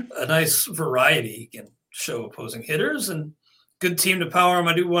a nice variety he can show opposing hitters and good team to power him.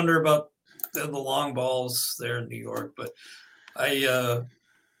 I do wonder about the long balls there in New York, but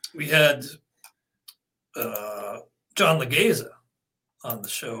we had John Legeza on the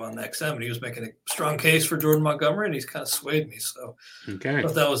show on XM, and he was making a strong case for Jordan Montgomery, and he's kind of swayed me. So I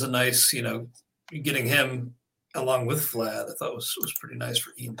thought that was a nice, getting him along with Vlad. I thought was pretty nice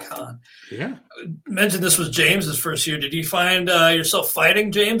for Ian Kahn. Yeah. I mentioned this was James's first year. Did you find yourself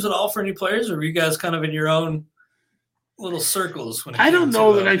fighting James at all for any players, or were you guys kind of in your own little circles? I don't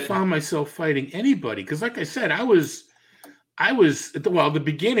know that I found myself fighting anybody because, like I said, I was at the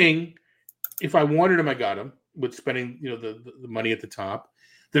beginning. If I wanted him, I got him with spending the money at the top.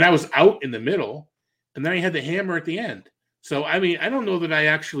 Then I was out in the middle, and then I had the hammer at the end. So I mean, I don't know that I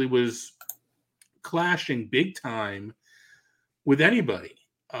actually was clashing big time with anybody.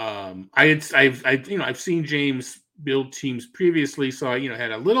 I've seen James build teams previously, so I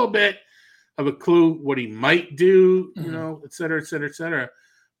had a little bit of a clue what he might do, et cetera, et cetera, et cetera.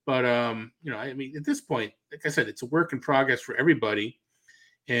 But I mean, at this point, like I said, it's a work in progress for everybody,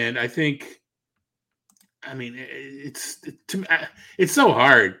 and I think, I mean, it's so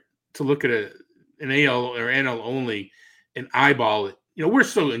hard to look at an AL or NL only and eyeball it. We're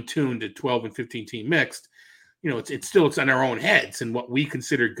so in tune to 12 and 15 team mixed. It's on our own heads and what we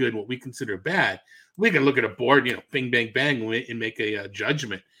consider good, what we consider bad. We can look at a board, bing, bang, bang, and make a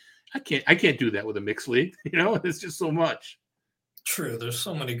judgment. I can't do that with a mixed league. It's just so much. True. There's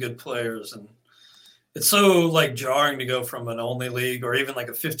so many good players, and it's so jarring to go from an only league or even like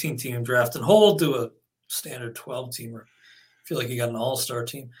a 15-team draft and hold to a standard 12-teamer. I feel like you got an all-star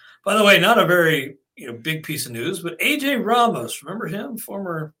team. By the way, not a very big piece of news, but AJ Ramos, remember him?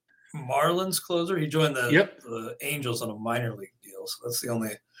 Former Marlins closer. He joined the Angels on a minor league deal. So that's the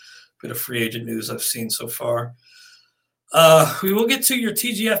only bit of free agent news I've seen so far. We will get to your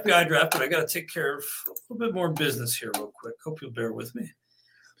TGFBI draft, but I got to take care of a little bit more business here real quick. Hope you'll bear with me.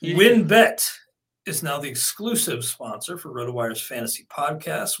 Yeah. WynnBET is now the exclusive sponsor for RotoWire's fantasy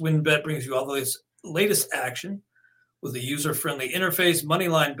podcast. WynnBET brings you all the latest action with a user-friendly interface,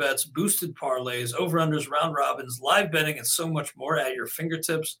 moneyline bets, boosted parlays, over-unders, round robins, live betting, and so much more at your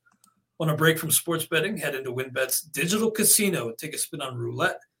fingertips. Want a break from sports betting? Head into WynnBET's digital casino and take a spin on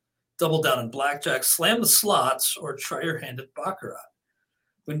roulette, double down in blackjack, slam the slots, or try your hand at baccarat.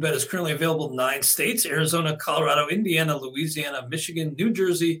 WynnBET is currently available in 9 states: Arizona, Colorado, Indiana, Louisiana, Michigan, New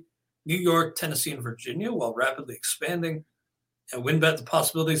Jersey, New York, Tennessee, and Virginia, while rapidly expanding. At WynnBET, the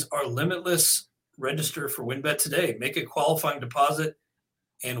possibilities are limitless. Register for WynnBET today. Make a qualifying deposit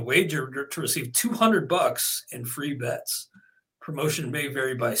and wager to receive $200 in free bets. Promotion may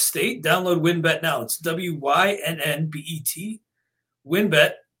vary by state. Download WynnBET now. It's WYNNBET.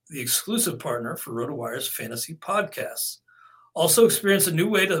 WynnBET, the exclusive partner for RotoWire's fantasy podcasts. Also experience a new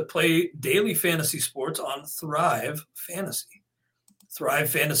way to play daily fantasy sports on Thrive Fantasy. Thrive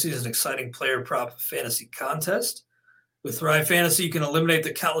Fantasy is an exciting player prop fantasy contest. With Thrive Fantasy, you can eliminate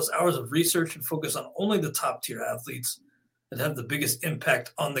the countless hours of research and focus on only the top-tier athletes that have the biggest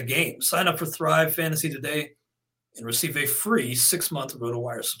impact on the game. Sign up for Thrive Fantasy today and receive a free 6-month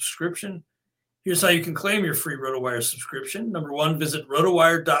RotoWire subscription. Here's how you can claim your free RotoWire subscription. Number 1, visit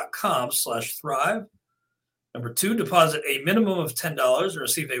rotowire.com/thrive. Number 2, deposit a minimum of $10 and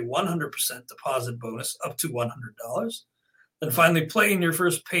receive a 100% deposit bonus up to $100. Then finally, play in your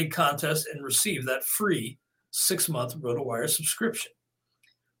first paid contest and receive that free 6-month RotoWire subscription.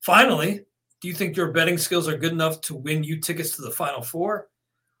 Finally, do you think your betting skills are good enough to win you tickets to the Final Four?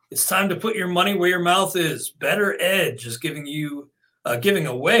 It's time to put your money where your mouth is. Better Edge is giving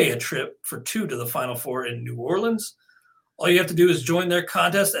away a trip for 2 to the Final Four in New Orleans. All you have to do is join their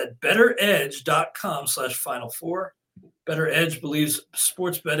contest at betteredge.com/Final Four. Better Edge believes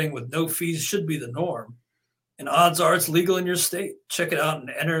sports betting with no fees should be the norm, and odds are it's legal in your state. Check it out and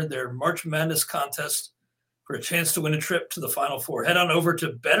enter their March Madness contest for a chance to win a trip to the Final Four. Head on over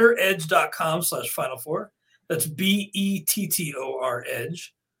to betteredge.com/Final Four. That's BETTOR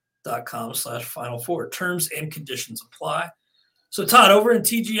edge.com/Final Four. Terms and conditions apply. So Todd, over in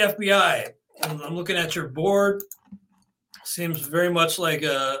TGFBI, I'm looking at your board. Seems very much like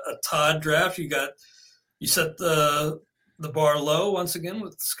a Todd draft. You set the bar low once again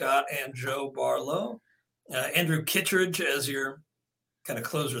with Scott and Joe Barlow. Andrew Kittredge as your kind of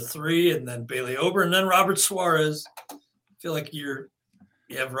closer 3, and then Bailey Ober, and then Robert Suarez. I feel like you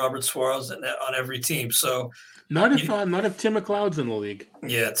have Robert Suarez on every team. So not if Tim McLeod's in the league.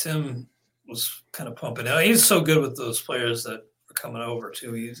 Yeah, Tim was kind of pumping out. He's so good with those players that are coming over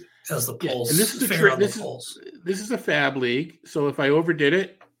too. He has the pulse. And this is this is a fab league. So if I overdid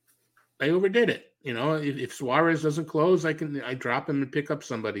it, I overdid it. You know, if Suarez doesn't close, I drop him and pick up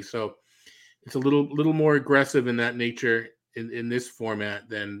somebody. So it's a little more aggressive in that nature in this format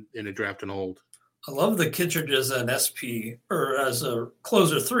than in a draft and hold. I love the Kittredge as an SP or as a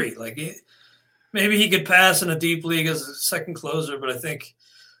closer 3. Like maybe he could pass in a deep league as a second closer, but I think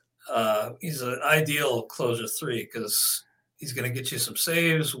he's an ideal closer 3 because he's going to get you some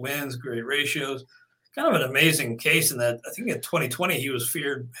saves, wins, great ratios. Kind of an amazing case in that I think in 2020 he was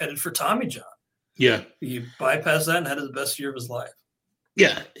headed for Tommy John. Yeah, he bypassed that and had the best year of his life.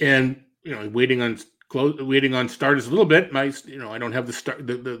 Yeah, and waiting on starters a little bit. I don't have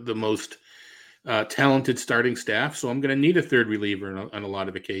the most talented starting staff, so I'm going to need a third reliever on a lot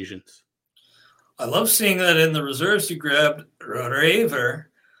of occasions. I love seeing that in the reserves you grabbed Reiver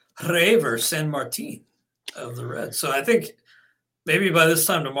Sanmartin of the Reds. So I think maybe by this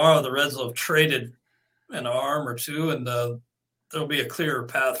time tomorrow the Reds will have traded an arm or two, and there'll be a clearer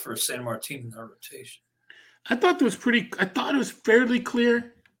path for Sanmartin in their rotation. I thought it was fairly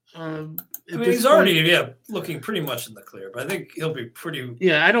clear. He's already looking pretty much in the clear, but I think he'll be pretty.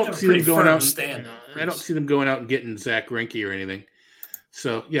 Yeah, I don't see them going out. I don't see them going out and getting Zach Greinke or anything.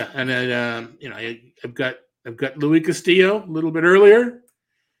 So yeah, and then I've got Luis Castillo a little bit earlier.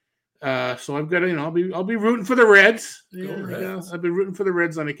 So I've got I'll be rooting for the Reds. Reds. I've been rooting for the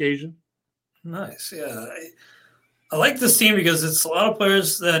Reds on occasion. Nice, yeah. I like this team because it's a lot of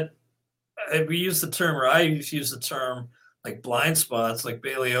players that we use the term, or I use the term, like blind spots, like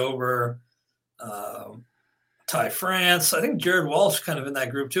Bailey Ober, Ty France. I think Jared Walsh kind of in that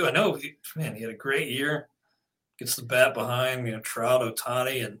group too. I know, he had a great year. Gets the bat behind, Trout,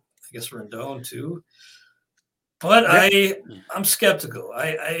 Ohtani, and I guess Rendon too. But I'm skeptical.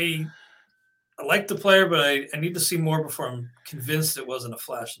 I like the player, but I need to see more before I'm convinced it wasn't a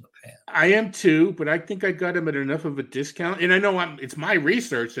flash in the pan. I am too, but I think I got him at enough of a discount. And I know it's my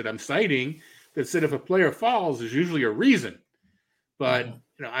research that I'm citing that said if a player falls, there's usually a reason. But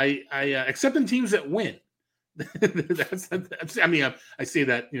I except in teams that win. I say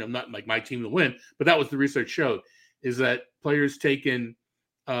that not like my team to win, but that was the research showed is that players taken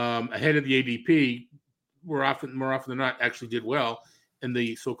ahead of the ADP more often than not actually did well, and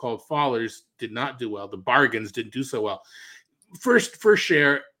the so-called fallers did not do well. The bargains didn't do so well. First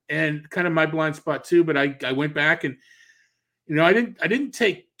share, and kind of my blind spot too. But I went back and I didn't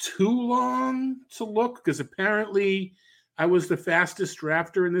take too long to look because apparently I was the fastest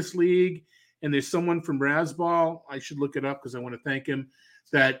drafter in this league. And there's someone from Razzball, I should look it up because I want to thank him,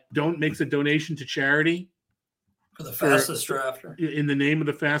 that makes a donation to charity. For the fastest drafter. In the name of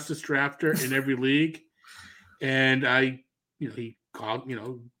the fastest drafter in every league. And he called,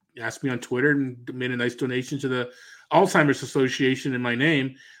 asked me on Twitter and made a nice donation to the Alzheimer's Association in my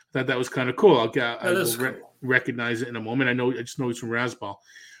name. I thought that was kind of cool. I will recognize it in a moment. I just know he's from Razzball.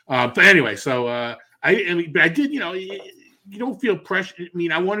 But anyway, so I did, you don't feel pressure. I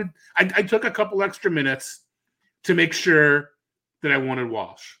mean, I took a couple extra minutes to make sure that I wanted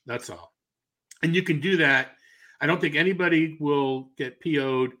Walsh. That's all. And you can do that. I don't think anybody will get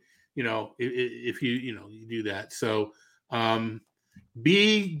PO'd, if you do that. So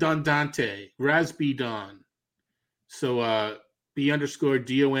B Dante, Raz B Don. So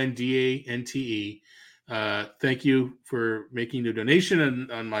B_DONDANTE. Thank you for making the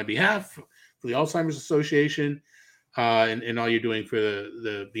donation on my behalf for the Alzheimer's Association, and all you're doing for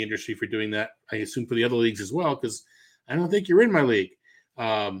the industry for doing that. I assume for the other leagues as well, because I don't think you're in my league.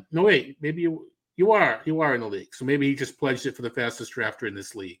 No, wait, maybe you are in the league. So maybe he just pledged it for the fastest drafter in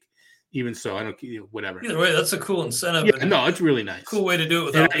this league. Even so, I don't, whatever. Either way, that's a cool incentive. Yeah, no, it's really nice. Cool way to do it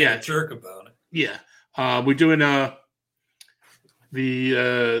without being a jerk about it. Yeah. We're doing the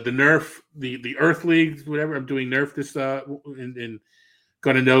Nerf, the Earth League, whatever. I'm doing Nerf this and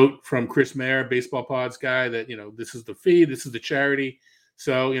got a note from Chris Mayer, Baseball Pods guy, that this is the fee, this is the charity.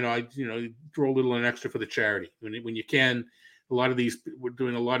 So I throw a little an extra for the charity when you can. A lot of these, we're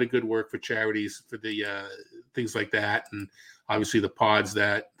doing a lot of good work for charities for the things like that, and obviously the pods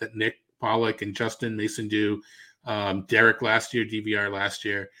that Nick Pollock and Justin Mason do, Derek last year, DVR last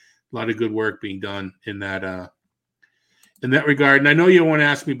year. A lot of good work being done in that regard. And I know you want to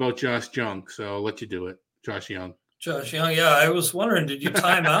ask me about Josh Young, so I'll let you do it. Josh Young, yeah. I was wondering, did you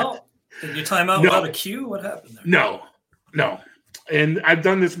time out? Did you time out without a cue? What happened there? No. And I've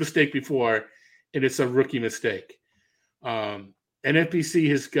done this mistake before, and it's a rookie mistake. NFBC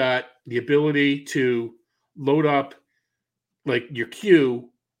has got the ability to load up like your queue,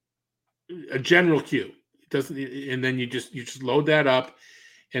 a general queue. It doesn't, and then you just load that up,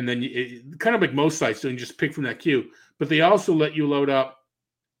 and then kind of like most sites, so you just pick from that queue. But they also let you load up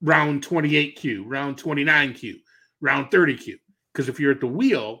round 28 queue, round 29 queue, round 30 queue. Because if you're at the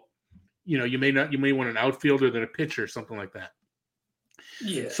wheel, you may want an outfielder than a pitcher, something like that.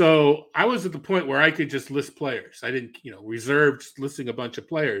 Yeah. So I was at the point where I could just list players. I didn't, reserve just listing a bunch of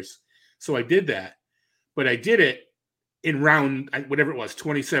players. So I did that, but I did it in round, whatever it was,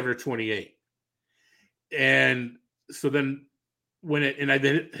 27 or 28. And so then I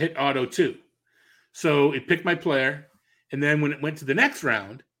then hit auto too. So it picked my player. And then when it went to the next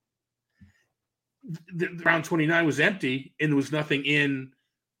round, the round 29 was empty and there was nothing in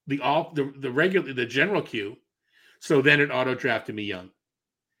the general queue. So then it auto drafted me Young.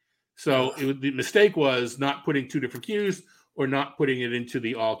 So the mistake was not putting two different queues or not putting it into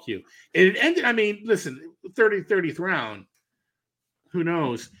the all queue. And it ended, 30th round, who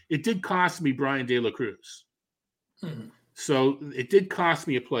knows? It did cost me Brian De La Cruz. Mm-hmm. So it did cost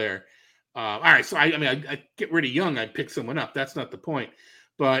me a player. All right, so I get rid of Young, I pick someone up. That's not the point.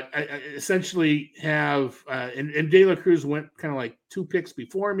 But I essentially have, and De La Cruz went kind of like 2 picks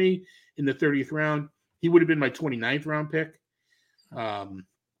before me in the 30th round. He would have been my 29th round pick.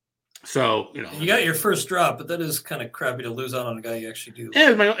 So, you got your first drop, but that is kind of crappy to lose out on a guy you actually do.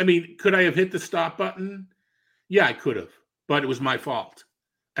 Yeah, could I have hit the stop button? Yeah, I could have, but it was my fault.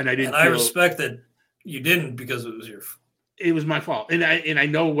 And I didn't. And I respect that you didn't, because it was my fault. And I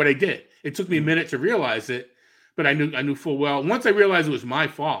know what I did. It took me a minute to realize it, but I knew full well. Once I realized it was my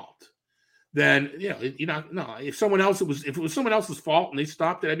fault, then, if it was someone else's fault and they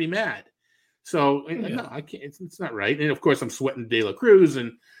stopped it, I'd be mad. So no, I can't. It's not right. And of course, I'm sweating De La Cruz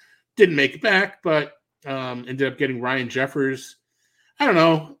and didn't make it back, but ended up getting Ryan Jeffers. I don't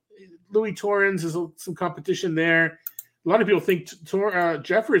know. Louis Torrens is some competition there. A lot of people think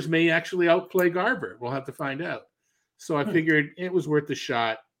Jeffers may actually outplay Garver. We'll have to find out. So I figured it was worth the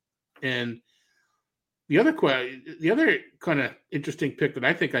shot. And the other kind of interesting pick that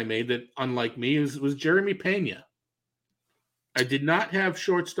I think I made that, unlike me, was Jeremy Pena. I did not have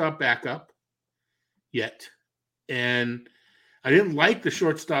shortstop backup yet. And I didn't like the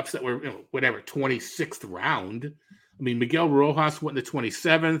shortstops that were, 26th round. Miguel Rojas went in the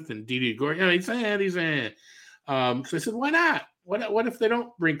 27th, and Didi Gregorius. So I said, why not? What if they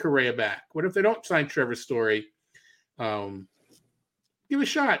don't bring Correa back? What if they don't sign Trevor Story? Give a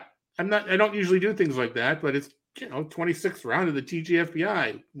shot. I don't usually do things like that, but it's 26th round of the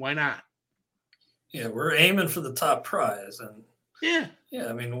TGFBI. Why not? Yeah, we're aiming for the top prize, and yeah.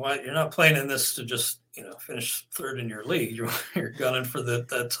 Why you're not playing in this to just finish third in your league? You're gunning for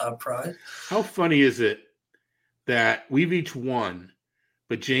that top prize. How funny is it that we've each won,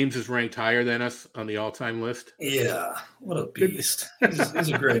 but James is ranked higher than us on the all-time list. Yeah, what a beast. He's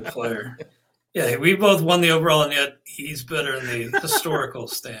a great player. Yeah, we both won the overall, and yet he's better in the historical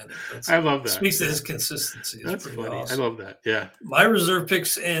standing. I love that. Speaks to his consistency. That's funny. Awesome. I love that. Yeah. My reserve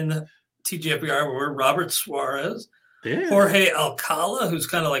picks in TGFBR were Robert Suarez, Yeah. Jorge Alcala, who's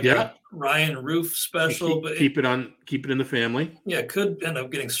kind of like a Ryan Roof special, but keep it in the family. Yeah, could end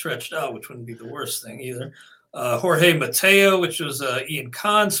up getting stretched out, which wouldn't be the worst thing either. Jorge Mateo, which was Ian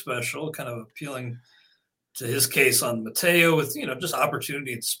Kahn special, kind of appealing to his case on Mateo with, just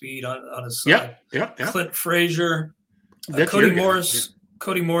opportunity and speed on his side. Yeah. Clint Frazier,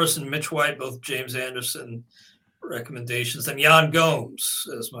 Cody Morris and Mitch White, both James Anderson recommendations. And Jan Gomes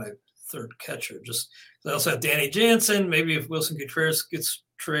as my third catcher. I also have Danny Jansen. Maybe if Wilson Contreras gets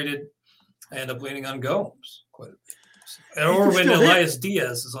traded, I end up leaning on Gomes quite a bit. Or when Elias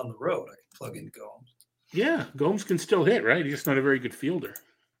Diaz is on the road, I can plug in Gomes. Yeah, Gomes can still hit, right? He's just not a very good fielder.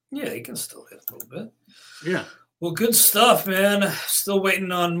 Yeah, he can still hit a little bit. Yeah. Well, good stuff, man. Still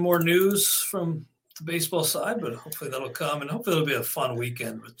waiting on more news from the baseball side, but hopefully that'll come, and hopefully it'll be a fun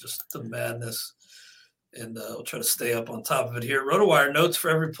weekend with just the madness. And we'll try to stay up on top of it here. RotoWire notes for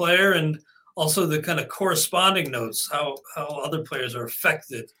every player, and also the kind of corresponding notes, how other players are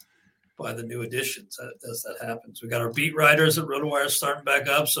affected by the new additions as that happens. We got our beat writers at RotoWire starting back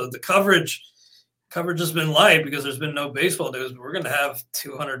up, so the coverage has been light because there's been no baseball news, but we're going to have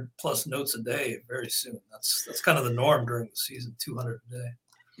 200 plus notes a day very soon. That's kind of the norm during the season, 200 a day.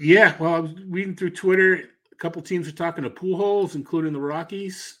 Yeah, well, I was reading through Twitter. A couple teams are talking to Pujols, including the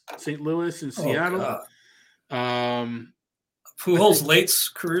Rockies, St. Louis, and Seattle. Pujols' late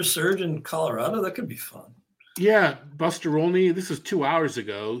career surge in Colorado, that could be fun. Yeah, Buster Olney, this was 2 hours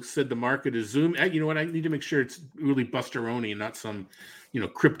ago, said the market is zoom. You know what? I need to make sure it's really Buster Olney and not some,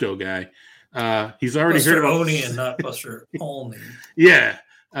 crypto guy. He's already Buster heard about Olney and not Buster Olney. Yeah,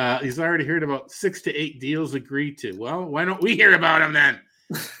 he's already heard about 6 to 8 deals agreed to. Well, why don't we hear about them then?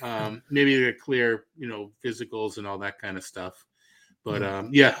 Maybe they're clear, physicals and all that kind of stuff. But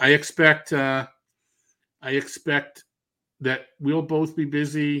I expect that we'll both be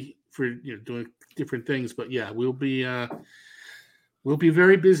busy for doing different things. But yeah, we'll be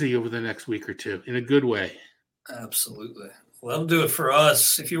very busy over the next week or two in a good way. Absolutely. Well, that'll do it for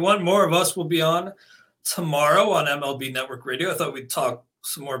us. If you want more of us, we'll be on tomorrow on MLB Network Radio. I thought we'd talk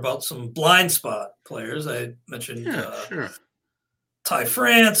some more about some blind spot players. I mentioned sure. Ty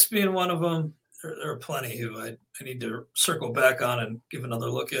France being one of them. There are plenty who I need to circle back on and give another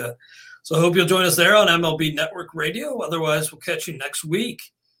look at. So I hope you'll join us there on MLB Network Radio. Otherwise, we'll catch you next week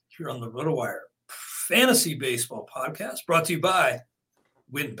here on the RotoWire Fantasy Baseball Podcast, brought to you by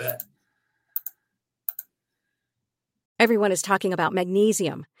WynnBET. Everyone is talking about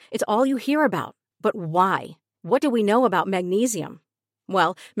magnesium. It's all you hear about. But why? What do we know about magnesium?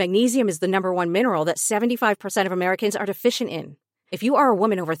 Well, magnesium is the number one mineral that 75% of Americans are deficient in. If you are a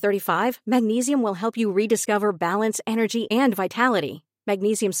woman over 35, magnesium will help you rediscover balance, energy, and vitality.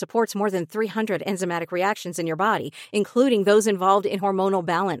 Magnesium supports more than 300 enzymatic reactions in your body, including those involved in hormonal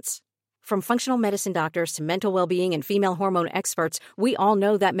balance. From functional medicine doctors to mental well-being and female hormone experts, we all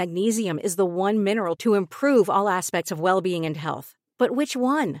know that magnesium is the one mineral to improve all aspects of well-being and health. But which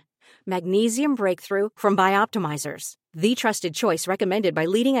one? Magnesium Breakthrough from Bioptimizers, the trusted choice recommended by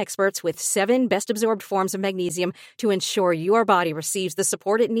leading experts with 7 best-absorbed forms of magnesium to ensure your body receives the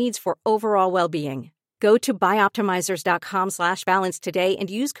support it needs for overall well-being. Go to bioptimizers.com/balance today and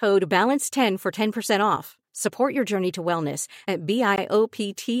use code BALANCE10 for 10% off. Support your journey to wellness at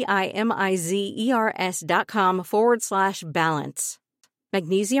bioptimizers.com/balance.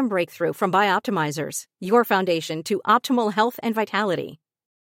 Magnesium Breakthrough from Bioptimizers, your foundation to optimal health and vitality.